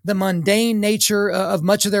accept the mundane nature of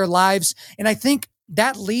much of their lives. And I think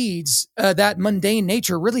that mundane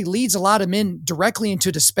nature really leads a lot of men directly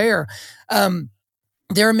into despair.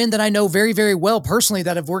 There are men that I know very, very well personally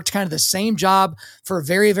that have worked kind of the same job for a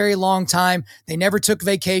very, very long time. They never took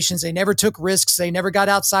vacations. They never took risks. They never got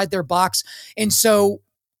outside their box. And so,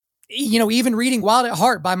 even reading Wild at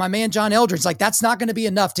Heart by my man, John Eldredge, like that's not going to be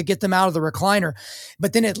enough to get them out of the recliner.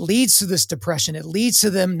 But then it leads to this depression. It leads to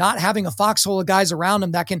them not having a foxhole of guys around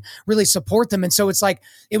them that can really support them. And so it's like,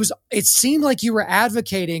 it seemed like you were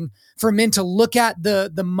advocating for men to look at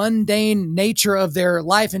the mundane nature of their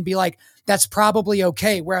life and be like, that's probably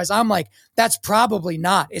okay. Whereas I'm like, that's probably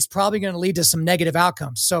not. It's probably going to lead to some negative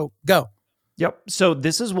outcomes. So go. Yep. So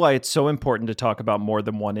this is why it's so important to talk about more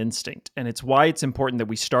than one instinct. And it's why it's important that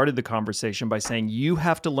we started the conversation by saying you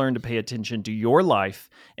have to learn to pay attention to your life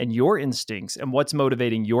and your instincts and what's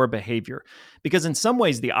motivating your behavior. Because in some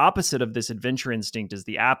ways, the opposite of this adventure instinct is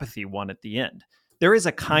the apathy one at the end. There is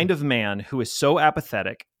a kind of man who is so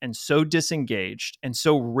apathetic and so disengaged and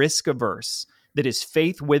so risk averse that his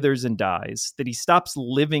faith withers and dies, that he stops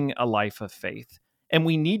living a life of faith. And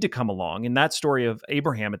we need to come along. In that story of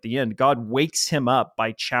Abraham at the end, God wakes him up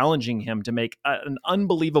by challenging him to make an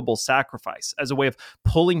unbelievable sacrifice as a way of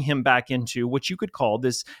pulling him back into what you could call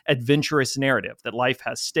this adventurous narrative, that life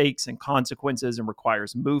has stakes and consequences and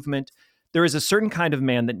requires movement. There is a certain kind of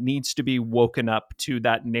man that needs to be woken up to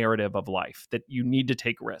that narrative of life, that you need to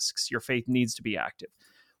take risks. Your faith needs to be active.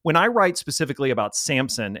 When I write specifically about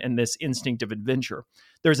Samson and this instinct of adventure,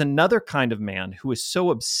 there's another kind of man who is so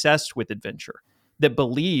obsessed with adventure that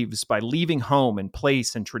believes by leaving home and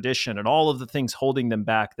place and tradition and all of the things holding them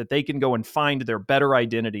back, that they can go and find their better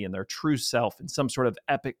identity and their true self in some sort of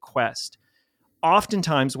epic quest.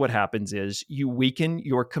 Oftentimes what happens is you weaken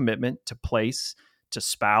your commitment to place, to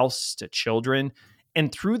spouse, to children.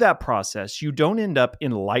 And through that process, you don't end up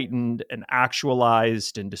enlightened and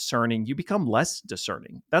actualized and discerning. You become less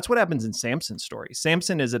discerning. That's what happens in Samson's story.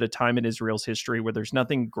 Samson is at a time in Israel's history where there's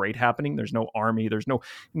nothing great happening. There's no army. There's no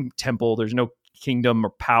temple. There's no kingdom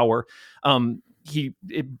or power. He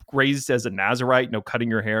raised as a Nazirite, no cutting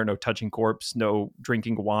your hair, no touching corpse, no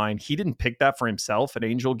drinking wine. He didn't pick that for himself. An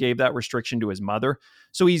angel gave that restriction to his mother.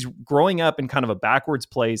 So he's growing up in kind of a backwards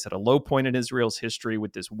place at a low point in Israel's history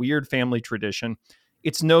with this weird family tradition.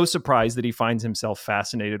 It's no surprise that he finds himself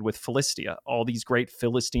fascinated with Philistia, all these great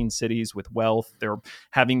Philistine cities with wealth. They're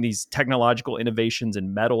having these technological innovations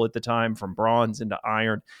in metal at the time, from bronze into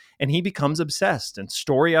iron. And he becomes obsessed. And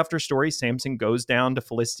story after story, Samson goes down to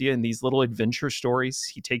Philistia in these little adventure stories.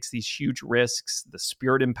 He takes these huge risks. The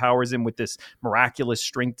Spirit empowers him with this miraculous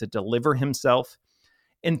strength to deliver himself.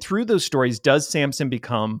 And through those stories, does Samson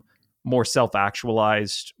become more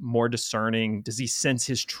self-actualized, more discerning? Does he sense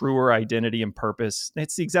his truer identity and purpose?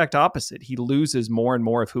 It's the exact opposite. He loses more and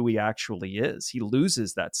more of who he actually is. He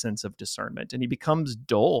loses that sense of discernment and he becomes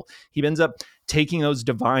dull. He ends up taking those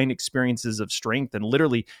divine experiences of strength and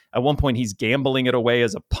literally at one point he's gambling it away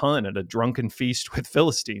as a pun at a drunken feast with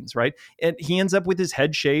Philistines, right? And he ends up with his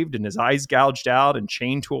head shaved and his eyes gouged out and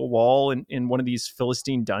chained to a wall in one of these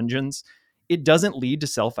Philistine dungeons. It doesn't lead to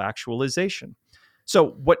self-actualization.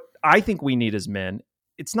 So what I think we need as men,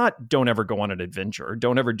 it's not don't ever go on an adventure,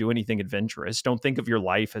 don't ever do anything adventurous, don't think of your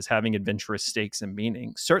life as having adventurous stakes and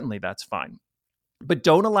meaning. Certainly that's fine. But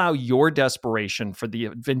don't allow your desperation for the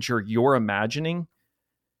adventure you're imagining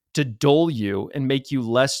to dull you and make you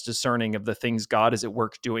less discerning of the things God is at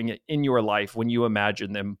work doing in your life when you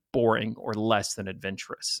imagine them boring or less than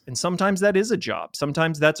adventurous. And sometimes that is a job.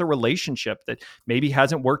 Sometimes that's a relationship that maybe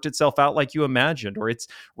hasn't worked itself out like you imagined, or it's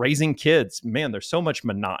raising kids. Man, there's so much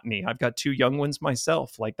monotony. I've got 2 young ones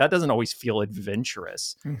myself. Like that doesn't always feel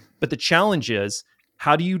adventurous. But the challenge is,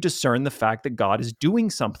 how do you discern the fact that God is doing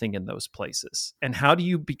something in those places? And how do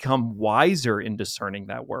you become wiser in discerning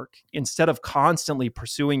that work instead of constantly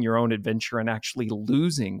pursuing your own adventure and actually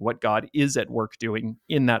losing what God is at work doing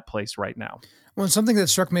in that place right now? Well, something that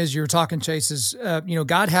struck me as you were talking, Chase, is,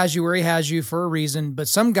 God has you where he has you for a reason, but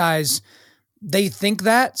some guys, they think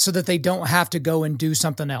that so that they don't have to go and do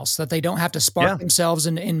something else, that they don't have to spark themselves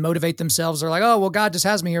and motivate themselves. They're like, oh, well, God just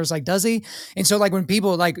has me here. It's like, does he? And so like when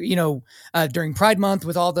people during Pride Month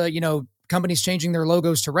with all the, companies changing their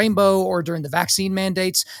logos to rainbow, or during the vaccine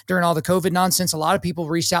mandates, during all the COVID nonsense, a lot of people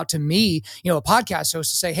reached out to me, a podcast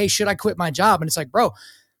host, to say, hey, should I quit my job? And it's like, bro,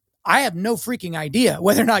 I have no freaking idea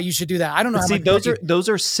whether or not you should do that. I don't know. See, those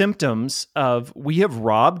are symptoms of, we have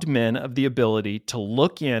robbed men of the ability to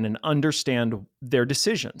look in and understand their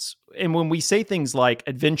decisions. And when we say things like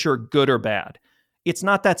adventure, good or bad, it's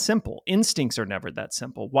not that simple. Instincts are never that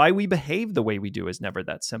simple. Why we behave the way we do is never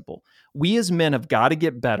that simple. We as men have got to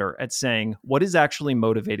get better at saying, what is actually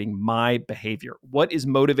motivating my behavior? What is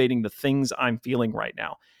motivating the things I'm feeling right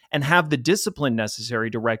now? And have the discipline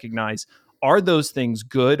necessary to recognize, are those things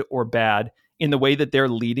good or bad in the way that they're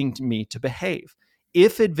leading me to behave?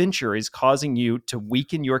 If adventure is causing you to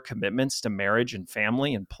weaken your commitments to marriage and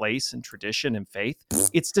family and place and tradition and faith,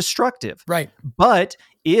 it's destructive. Right. But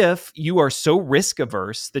if you are so risk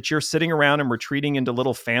averse that you're sitting around and retreating into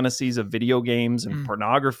little fantasies of video games and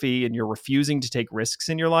pornography, and you're refusing to take risks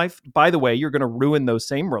in your life, by the way, you're going to ruin those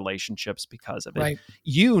same relationships because of it. Right.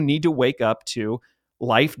 You need to wake up to,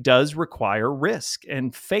 life does require risk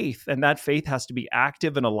and faith, and that faith has to be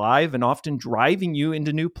active and alive and often driving you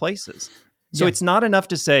into new places. So it's not enough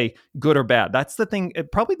to say good or bad. That's the thing,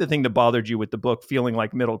 probably the thing that bothered you with the book, feeling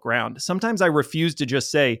like middle ground. Sometimes I refuse to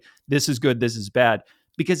just say, this is good, this is bad,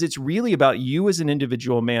 because it's really about you as an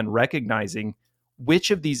individual man recognizing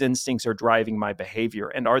which of these instincts are driving my behavior,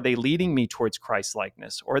 and are they leading me towards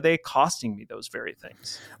Christ-likeness, or are they costing me those very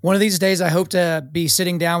things? One of these days, I hope to be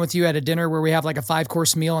sitting down with you at a dinner where we have like a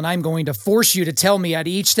 5-course meal, and I'm going to force you to tell me at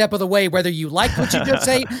each step of the way whether you like what you just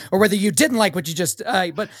ate or whether you didn't like what you just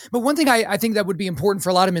But one thing I think that would be important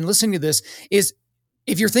for a lot of men listening to this is,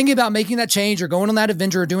 if you're thinking about making that change or going on that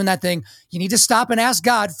adventure or doing that thing, you need to stop and ask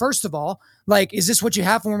God, first of all, like, is this what you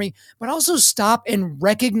have for me? But also stop and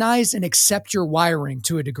recognize and accept your wiring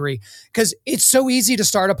to a degree, because it's so easy to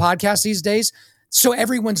start a podcast these days. So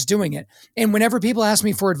everyone's doing it. And whenever people ask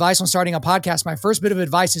me for advice on starting a podcast, my first bit of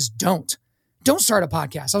advice is don't start a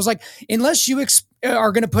podcast. I was like, unless you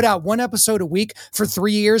are going to put out one episode a week for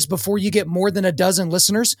 3 years before you get more than a dozen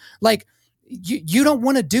listeners, like, you don't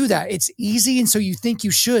want to do that. It's easy, and so you think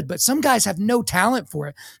you should, but some guys have no talent for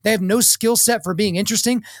it. They have no skill set for being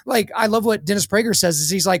interesting. Like, I love what Dennis Prager says, is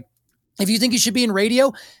he's like, if you think you should be in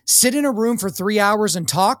radio, sit in a room for 3 hours and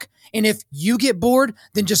talk. And if you get bored,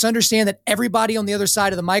 then just understand that everybody on the other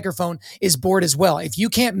side of the microphone is bored as well. If you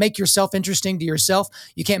can't make yourself interesting to yourself,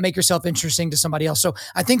 you can't make yourself interesting to somebody else. So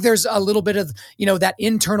I think there's a little bit of, that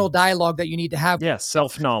internal dialogue that you need to have. Yeah,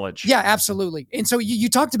 self-knowledge. Yeah, absolutely. And so you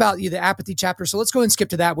talked about the apathy chapter. So let's go and skip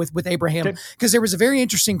to that with Abraham, because there was a very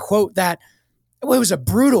interesting quote that, well, it was a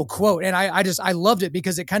brutal quote. And I loved it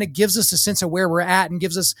because it kind of gives us a sense of where we're at and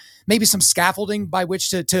gives us maybe some scaffolding by which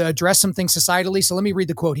to address some things societally. So let me read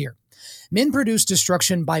the quote here. Men produce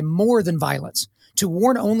destruction by more than violence. To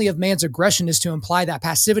warn only of man's aggression is to imply that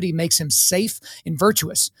passivity makes him safe and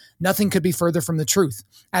virtuous. Nothing could be further from the truth.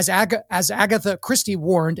 As Agatha Christie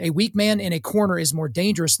warned, a weak man in a corner is more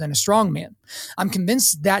dangerous than a strong man. I'm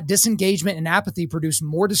convinced that disengagement and apathy produce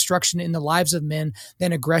more destruction in the lives of men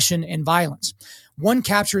than aggression and violence. One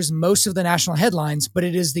captures most of the national headlines, but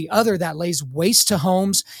it is the other that lays waste to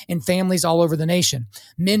homes and families all over the nation.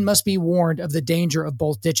 Men must be warned of the danger of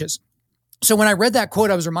both ditches. So when I read that quote,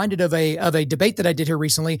 I was reminded of a debate that I did here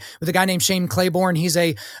recently with a guy named Shane Claiborne. He's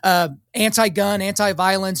a anti-gun,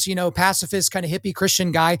 anti-violence, pacifist, kind of hippie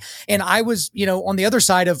Christian guy. And I was, on the other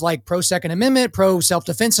side of like pro Second Amendment, pro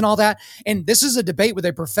self-defense and all that. And this is a debate with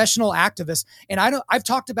a professional activist. And I've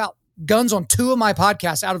talked about guns on 2 of my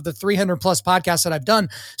podcasts out of the 300 plus podcasts that I've done.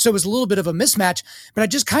 So it was a little bit of a mismatch, but I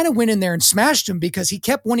just kind of went in there and smashed him because he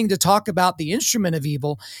kept wanting to talk about the instrument of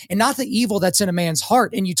evil and not the evil that's in a man's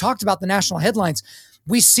heart. And you talked about the national headlines.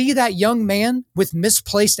 We see that young man with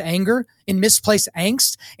misplaced anger and misplaced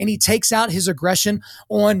angst, and he takes out his aggression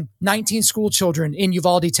on 19 school children in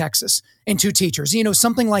Uvalde, Texas, and 2 teachers,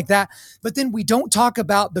 something like that. But then we don't talk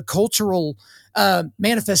about the cultural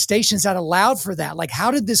manifestations that allowed for that. Like, how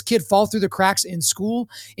did this kid fall through the cracks in school,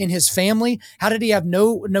 in his family? How did he have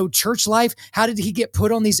no church life? How did he get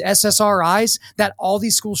put on these SSRIs that all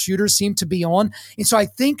these school shooters seem to be on? And so I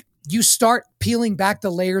think you start peeling back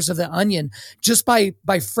the layers of the onion just by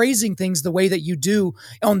phrasing things the way that you do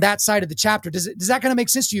on that side of the chapter. Does that kind of make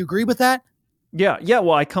sense? Do you agree with that? Yeah.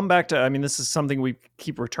 Well, I come back to, I mean, this is something we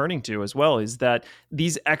keep returning to as well, is that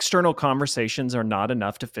these external conversations are not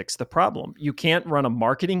enough to fix the problem. You can't run a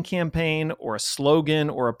marketing campaign or a slogan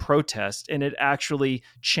or a protest and it actually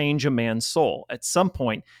change a man's soul. At some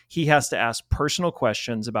point, he has to ask personal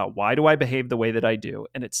questions about why do I behave the way that I do?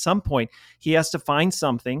 And at some point, he has to find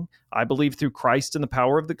something, I believe through Christ and the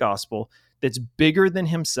power of the gospel, that's bigger than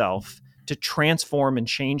himself to transform and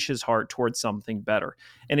change his heart towards something better.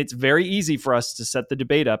 And it's very easy for us to set the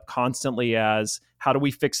debate up constantly as, how do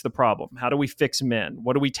we fix the problem? How do we fix men?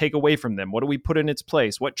 What do we take away from them? What do we put in its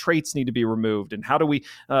place? What traits need to be removed? And how do we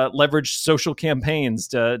leverage social campaigns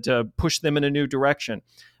to push them in a new direction?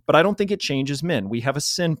 But I don't think it changes men. We have a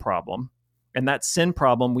sin problem, and that sin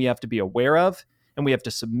problem we have to be aware of, and we have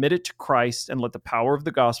to submit it to Christ and let the power of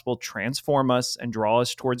the gospel transform us and draw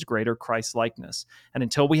us towards greater Christ-likeness. And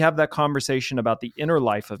until we have that conversation about the inner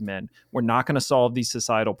life of men, we're not going to solve these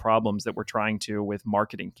societal problems that we're trying to with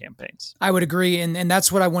marketing campaigns. I would agree. And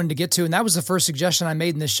that's what I wanted to get to. And that was the first suggestion I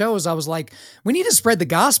made in the show is I was like, we need to spread the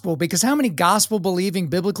gospel, because how many gospel-believing,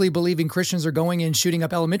 biblically believing Christians are going in shooting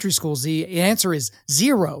up elementary schools? The answer is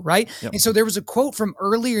zero, right? Yep. And so there was a quote from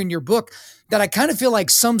earlier in your book that I kind of feel like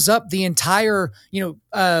sums up the entire,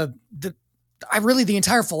 the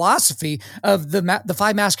entire philosophy of the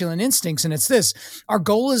 5 masculine instincts. And it's this: our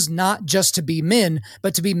goal is not just to be men,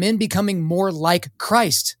 but to be men becoming more like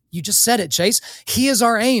Christ. You just said it, Chase. He is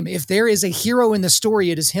our aim. If there is a hero in the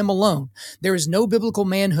story, it is him alone. There is no biblical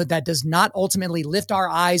manhood that does not ultimately lift our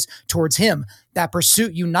eyes towards him. That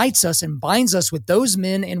pursuit unites us and binds us with those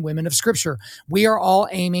men and women of Scripture. We are all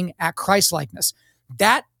aiming at Christ-likeness.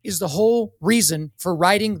 That is the whole reason for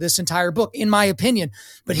writing this entire book, in my opinion.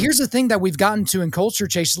 But here's the thing that we've gotten to in culture,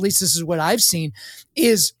 Chase, at least this is what I've seen,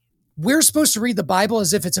 is we're supposed to read the Bible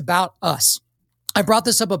as if it's about us. I brought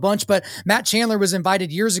this up a bunch, but Matt Chandler was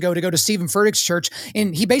invited years ago to go to Stephen Furtick's church,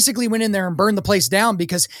 and he basically went in there and burned the place down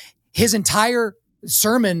because his entire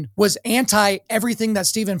sermon was anti everything that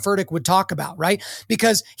Stephen Furtick would talk about, right?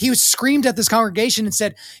 Because he was screamed at this congregation and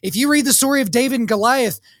said, if you read the story of David and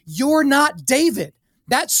Goliath, you're not David.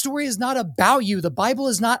 That story is not about you. The Bible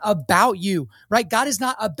is not about you, right? God is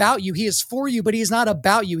not about you. He is for you, but he is not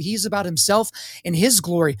about you. He's about himself and his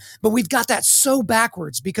glory. But we've got that so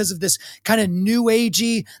backwards because of this kind of new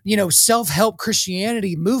agey, self-help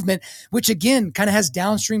Christianity movement, which again, kind of has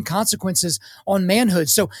downstream consequences on manhood.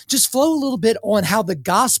 So just flow a little bit on how the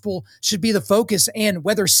gospel should be the focus, and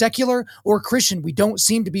whether secular or Christian, we don't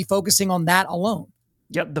seem to be focusing on that alone.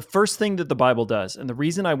 Yeah, the first thing that the Bible does, and the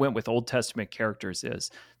reason I went with Old Testament characters,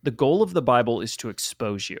 is the goal of the Bible is to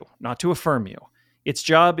expose you, not to affirm you. Its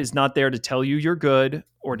job is not there to tell you you're good,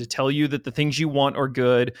 or to tell you that the things you want are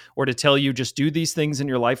good, or to tell you just do these things and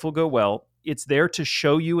your life will go well. It's there to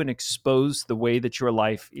show you and expose the way that your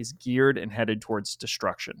life is geared and headed towards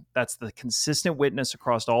destruction. That's the consistent witness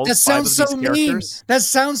across all 5 of these characters. That sounds so mean. That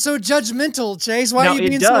sounds so judgmental, Chase. Why are you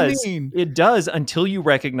being so mean? It does, until you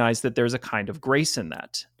recognize that there's a kind of grace in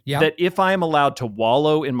that. Yeah. That if I am allowed to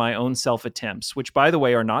wallow in my own self-attempts, which, by the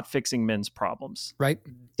way, are not fixing men's problems, right?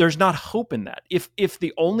 There's not hope in that. If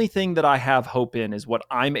the only thing that I have hope in is what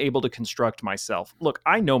I'm able to construct myself. Look,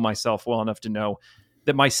 I know myself well enough to know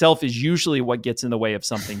that myself is usually what gets in the way of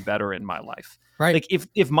something better in my life. Right. Like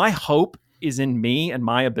if my hope is in me and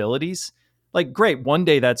my abilities, like, great, one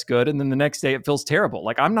day that's good, and then the next day it feels terrible.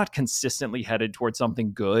 Like, I'm not consistently headed towards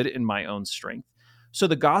something good in my own strength. So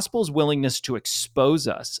the gospel's willingness to expose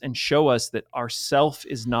us and show us that our self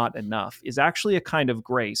is not enough is actually a kind of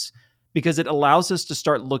grace, because it allows us to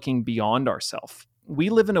start looking beyond ourselves. We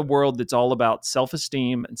live in a world that's all about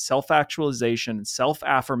self-esteem and self-actualization and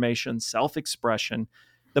self-affirmation, self-expression.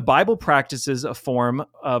 The Bible practices a form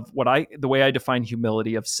of the way I define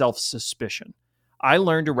humility, of self-suspicion. I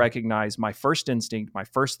learned to recognize my first instinct, my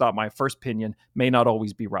first thought, my first opinion may not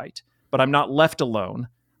always be right, but I'm not left alone.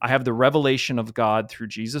 I have the revelation of God through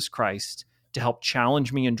Jesus Christ to help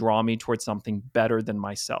challenge me and draw me towards something better than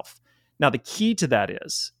myself. Now, the key to that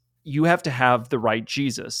is you have to have the right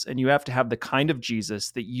Jesus, and you have to have the kind of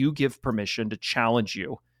Jesus that you give permission to challenge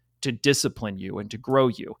you, to discipline you, and to grow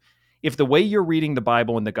you. If the way you're reading the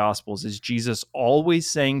Bible and the Gospels is Jesus always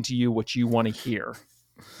saying to you what you want to hear,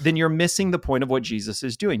 then you're missing the point of what Jesus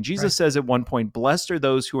is doing. Jesus says at one point, "Blessed are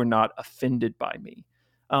those who are not offended by me."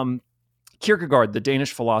 Kierkegaard, the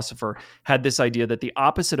Danish philosopher, had this idea that the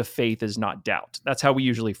opposite of faith is not doubt. That's how we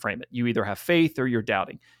usually frame it. You either have faith or you're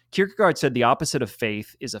doubting. Kierkegaard said the opposite of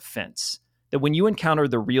faith is offense. that when you encounter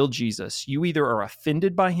the real Jesus, you either are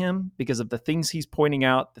offended by him because of the things he's pointing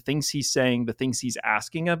out, the things he's saying, the things he's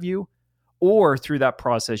asking of you, or through that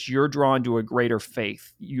process, you're drawn to a greater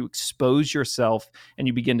faith. You expose yourself and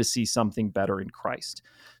you begin to see something better in Christ.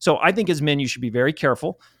 So I think as men, you should be very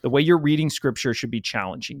careful. The way you're reading scripture should be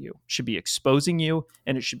challenging you, should be exposing you,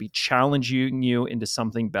 and it should be challenging you into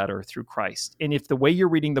something better through Christ. And if the way you're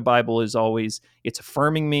reading the Bible is always, it's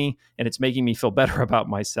affirming me and it's making me feel better about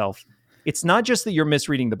myself, it's not just that you're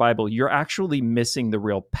misreading the Bible, you're actually missing the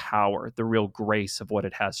real power, the real grace of what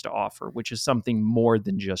it has to offer, which is something more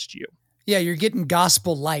than just you. Yeah, you're getting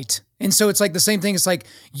gospel light. And so it's like the same thing. It's like,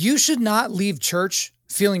 you should not leave church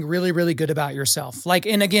feeling really, really good about yourself. Like,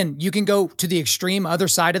 and again, you can go to the extreme other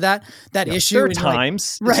side of that issue. There are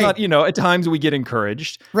times, like, right. It's not, at times we get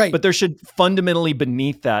encouraged, right? But there should fundamentally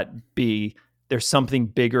beneath that be, there's something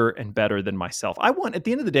bigger and better than myself. At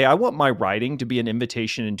the end of the day, I want my writing to be an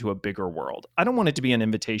invitation into a bigger world. I don't want it to be an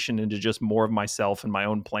invitation into just more of myself and my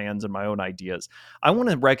own plans and my own ideas. I want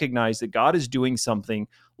to recognize that God is doing something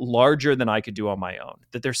larger than I could do on my own.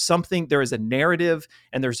 That there is a narrative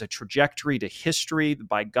and there's a trajectory to history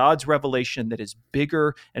by God's revelation that is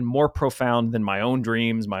bigger and more profound than my own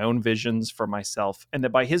dreams, my own visions for myself. And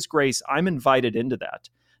that by his grace, I'm invited into that,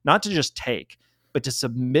 not to just take, but to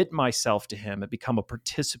submit myself to him and become a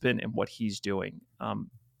participant in what he's doing.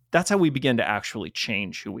 That's how we begin to actually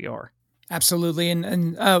change who we are. Absolutely.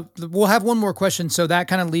 And we'll have one more question. So that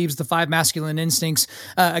kind of leaves the 5 masculine instincts.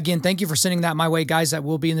 Again, thank you for sending that my way, guys. That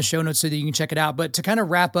will be in the show notes so that you can check it out. But to kind of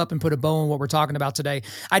wrap up and put a bow on what we're talking about today,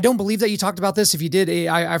 I don't believe that you talked about this. If you did,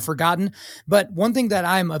 I've forgotten. But one thing that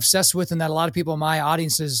I'm obsessed with and that a lot of people in my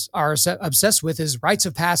audiences are obsessed with is rites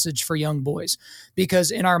of passage for young boys. Because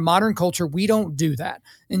in our modern culture, we don't do that.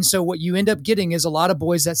 And so what you end up getting is a lot of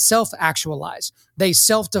boys that self-actualize. They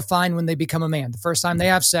self-define when they become a man. The first time they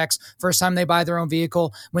have sex, first time they buy their own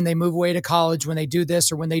vehicle, when they move away to college, when they do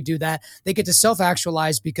this or when they do that, they get to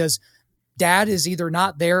self-actualize because dad is either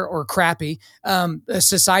not there or crappy.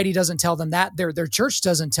 Society doesn't tell them that. Their church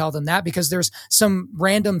doesn't tell them that because there's some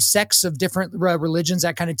random sects of different religions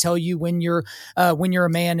that kind of tell you when you're a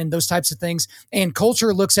man and those types of things. And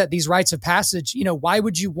culture looks at these rites of passage. Why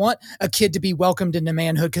would you want a kid to be welcomed into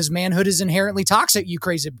manhood? Because manhood is inherently toxic, you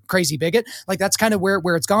crazy bigot. Like that's kind of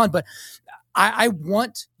where it's gone. But I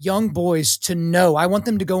want young boys to know, I want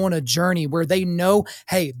them to go on a journey where they know,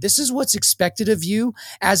 hey, this is what's expected of you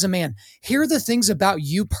as a man. Here are the things about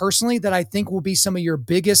you personally that I think will be some of your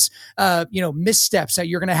biggest, missteps that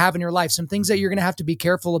you're going to have in your life, some things that you're going to have to be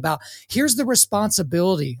careful about. Here's the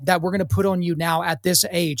responsibility that we're going to put on you now at this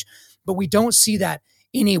age. But we don't see that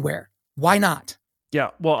anywhere. Why not?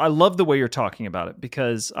 Yeah, well, I love the way you're talking about it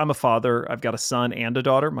because I'm a father. I've got a son and a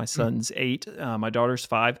daughter. My son's 8, my daughter's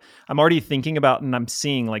 5. I'm already thinking about and I'm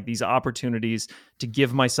seeing like these opportunities to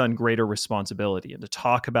give my son greater responsibility and to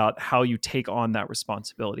talk about how you take on that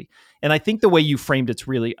responsibility. And I think the way you framed it's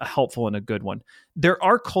really helpful and a good one. There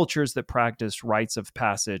are cultures that practice rites of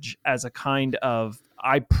passage as a kind of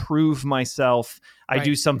I prove myself. I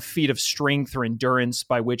do some feat of strength or endurance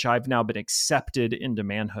by which I've now been accepted into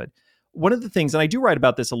manhood. One of the things, and I do write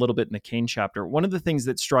about this a little bit in the Cain chapter, one of the things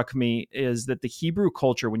that struck me is that the Hebrew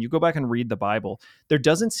culture, when you go back and read the Bible, there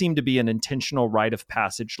doesn't seem to be an intentional rite of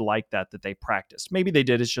passage like that they practiced. Maybe they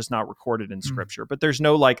did, it's just not recorded in scripture, but there's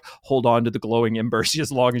no like, hold on to the glowing embers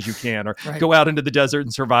as long as you can, or go out into the desert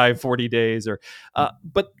and survive 40 days.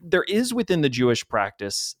 But there is within the Jewish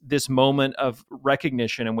practice this moment of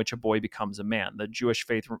recognition in which a boy becomes a man. The Jewish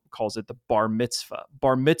faith calls it the bar mitzvah.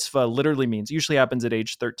 Bar mitzvah literally means, usually happens at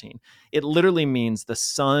age 13. It literally means the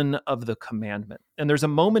son of the commandment. And there's a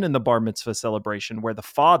moment in the bar mitzvah celebration where the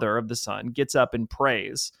father of the son gets up and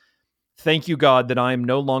prays, "Thank you, God, that I am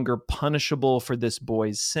no longer punishable for this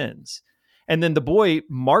boy's sins." And then the boy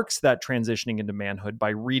marks that transitioning into manhood by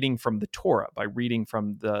reading from the Torah, by reading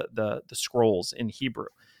from the scrolls in Hebrew.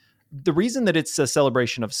 The reason that it's a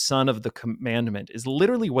celebration of son of the commandment is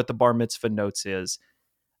literally what the bar mitzvah notes is,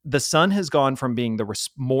 the son has gone from being the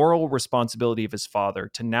moral responsibility of his father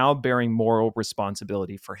to now bearing moral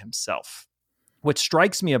responsibility for himself. What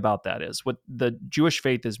strikes me about that is what the Jewish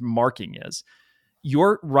faith is marking is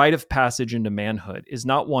your rite of passage into manhood is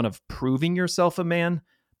not one of proving yourself a man,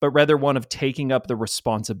 but rather one of taking up the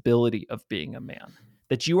responsibility of being a man.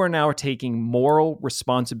 That you are now taking moral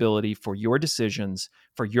responsibility for your decisions,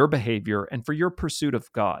 for your behavior, and for your pursuit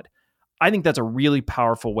of God. I think that's a really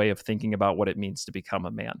powerful way of thinking about what it means to become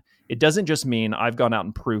a man. It doesn't just mean I've gone out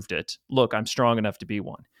and proved it. Look, I'm strong enough to be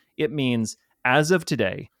one. It means as of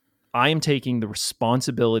today, I am taking the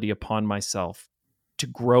responsibility upon myself to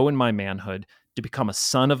grow in my manhood, to become a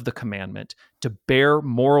son of the commandment, to bear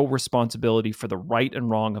moral responsibility for the right and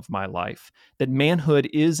wrong of my life. That manhood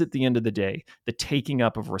is, at the end of the day, the taking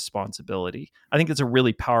up of responsibility. I think it's a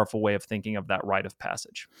really powerful way of thinking of that rite of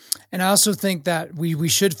passage. And I also think that we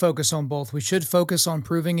should focus on both. We should focus on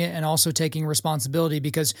proving it and also taking responsibility,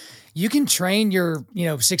 because you can train your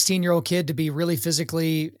 16-year-old kid to be really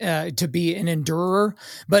physically, to be an endurer.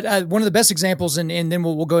 But one of the best examples, and then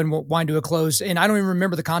we'll go and we'll wind to a close. And I don't even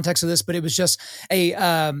remember the context of this, but it was just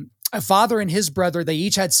a father and his brother. They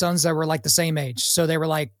each had sons that were like the same age. So they were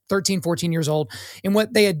like 13, 14 years old. And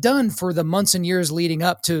what they had done for the months and years leading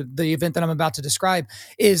up to the event that I'm about to describe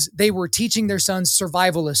is they were teaching their sons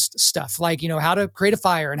survivalist stuff, like, how to create a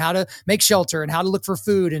fire and how to make shelter and how to look for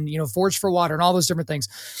food and, forage for water and all those different things.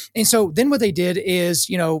 And so then what they did is,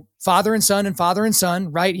 father and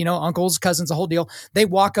son, right? Uncles, cousins, the whole deal. They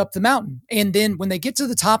walk up the mountain. And then when they get to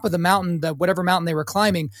the top of the mountain, whatever mountain they were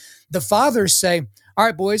climbing, the fathers say, all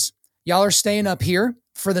right, boys, y'all are staying up here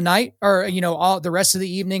for the night, or, all the rest of the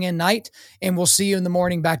evening and night, and we'll see you in the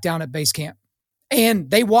morning back down at base camp. And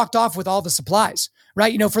they walked off with all the supplies,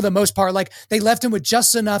 right? For the most part, like they left them with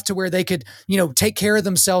just enough to where they could, take care of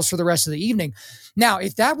themselves for the rest of the evening. Now,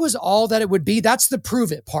 if that was all that it would be, that's the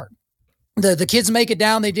prove it part. The kids make it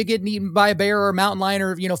down. They did get eaten by a bear or a mountain lion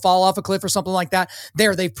or, fall off a cliff or something like that.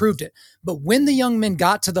 They've proved it. But when the young men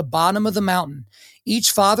got to the bottom of the mountain,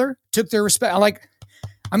 each father took their respect.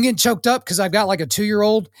 I'm getting choked up because I've got like a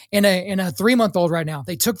 2-year-old and a 3-month-old right now.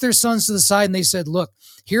 They took their sons to the side and they said, look,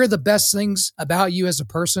 here are the best things about you as a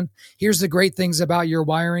person. Here's the great things about your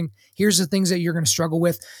wiring. Here's the things that you're going to struggle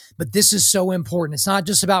with. But this is so important. It's not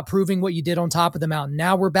just about proving what you did on top of the mountain.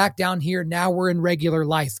 Now we're back down here. Now we're in regular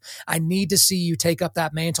life. I need to see you take up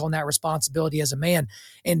that mantle and that responsibility as a man.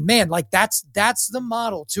 And man, that's the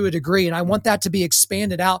model to a degree. And I want that to be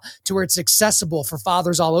expanded out to where it's accessible for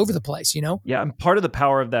fathers all over the place, Yeah. And part of the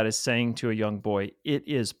power of that is saying to a young boy, it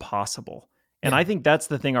is possible. And I think that's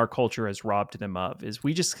the thing our culture has robbed them of, is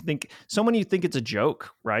we just think, so many think it's a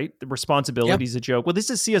joke, right? The responsibility is a joke. Well,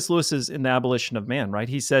 this is C.S. Lewis's In the Abolition of Man, right?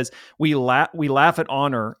 He says, we laugh at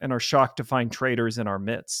honor and are shocked to find traitors in our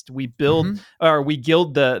midst. We build, or we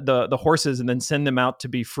gild the horses and then send them out to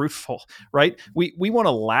be fruitful, right? We want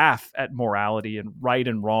to laugh at morality and right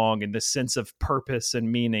and wrong and the sense of purpose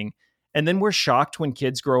and meaning. And then we're shocked when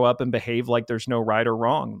kids grow up and behave like there's no right or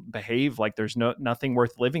wrong, behave like there's nothing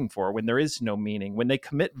worth living for, when there is no meaning, when they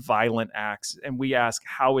commit violent acts. And we ask,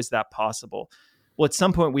 how is that possible? Well, at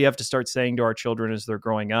some point we have to start saying to our children as they're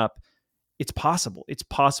growing up, it's possible. It's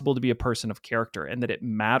possible to be a person of character, and that it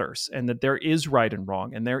matters, and that there is right and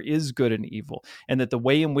wrong, and there is good and evil, and that the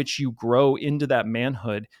way in which you grow into that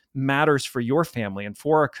manhood matters for your family and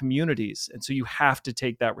for our communities. And so you have to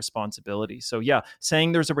take that responsibility. So yeah,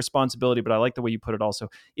 saying there's a responsibility, but I like the way you put it also,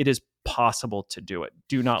 it is possible to do it.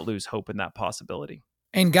 Do not lose hope in that possibility.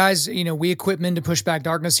 And guys, we equip men to push back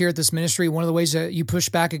darkness here at this ministry. One of the ways that you push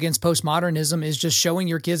back against postmodernism is just showing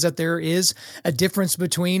your kids that there is a difference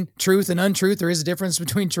between truth and untruth. There is a difference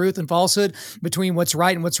between truth and falsehood, between what's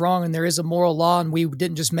right and what's wrong. And there is a moral law. And we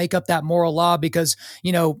didn't just make up that moral law because,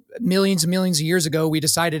 millions and millions of years ago, we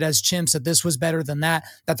decided as chimps that this was better than that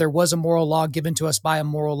there was a moral law given to us by a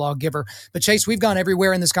moral lawgiver. But Chase, we've gone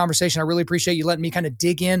everywhere in this conversation. I really appreciate you letting me kind of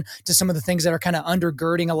dig in to some of the things that are kind of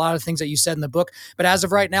undergirding a lot of things that you said in the book. But as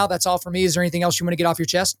of right now, that's all for me. Is there anything else you want to get off your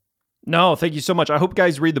chest? No, thank you so much. I hope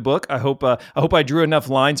guys read the book. I hope I drew enough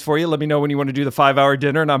lines for you. Let me know when you want to do the 5-hour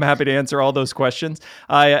dinner, and I'm happy to answer all those questions.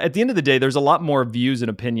 At the end of the day, there's a lot more views and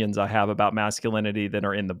opinions I have about masculinity than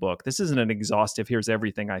are in the book. This isn't an exhaustive, here's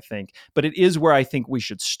everything I think, but it is where I think we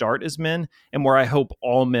should start as men, and where I hope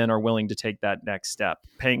all men are willing to take that next step,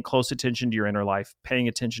 paying close attention to your inner life, paying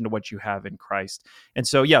attention to what you have in Christ. And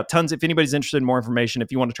so, yeah, tons. If anybody's interested in more information,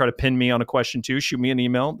 if you want to try to pin me on a question too, shoot me an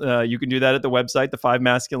email. You can do that at the website, The 5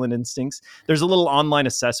 Masculine Instincts. There's a little online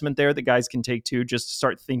assessment there that guys can take too, just to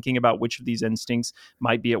start thinking about which of these instincts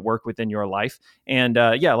might be at work within your life. And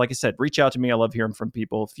yeah, like I said, reach out to me. I love hearing from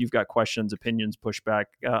people. If you've got questions, opinions, pushback,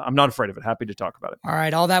 I'm not afraid of it. Happy to talk about it. All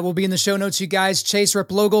right. All that will be in the show notes, you guys. Chase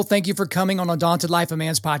Replogle, thank you for coming on Undaunted Life of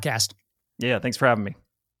Man's podcast. Yeah, thanks for having me.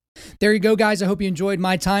 There you go, guys. I hope you enjoyed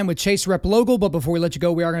my time with Chase Replogle. But before we let you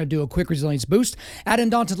go, we are going to do a quick resilience boost. At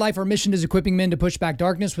Undaunted Life, our mission is equipping men to push back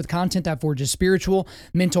darkness with content that forges spiritual,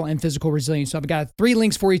 mental, and physical resilience. So I've got 3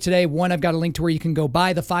 links for you today. One, I've got a link to where you can go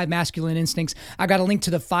buy the 5 Masculine Instincts. I've got a link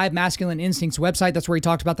to the 5 Masculine Instincts website. That's where he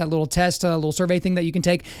talks about that little test, little survey thing that you can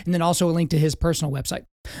take. And then also a link to his personal website.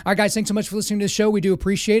 All right, guys, thanks so much for listening to the show. We do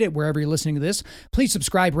appreciate it wherever you're listening to this. Please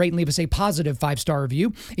subscribe, rate, and leave us a positive 5-star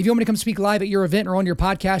review. If you want me to come speak live at your event or on your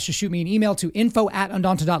podcast, just shoot me an email to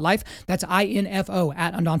info@undaunted.life. That's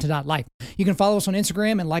info@undaunted.life. You can follow us on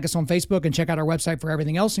Instagram and like us on Facebook and check out our website for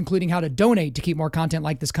everything else, including how to donate to keep more content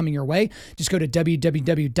like this coming your way. Just go to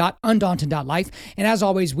www.undaunted.life. And as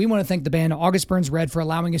always, we want to thank the band August Burns Red for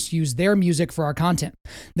allowing us to use their music for our content.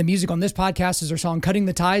 The music on this podcast is their song Cutting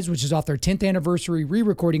the Ties, which is off their 10th anniversary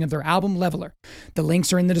re-recording of their album Leveler. The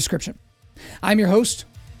links are in the description. I'm your host,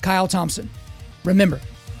 Kyle Thompson. Remember,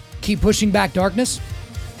 keep pushing back darkness,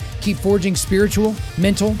 keep forging spiritual,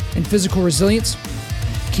 mental, and physical resilience,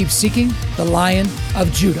 keep seeking the Lion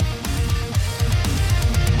of Judah.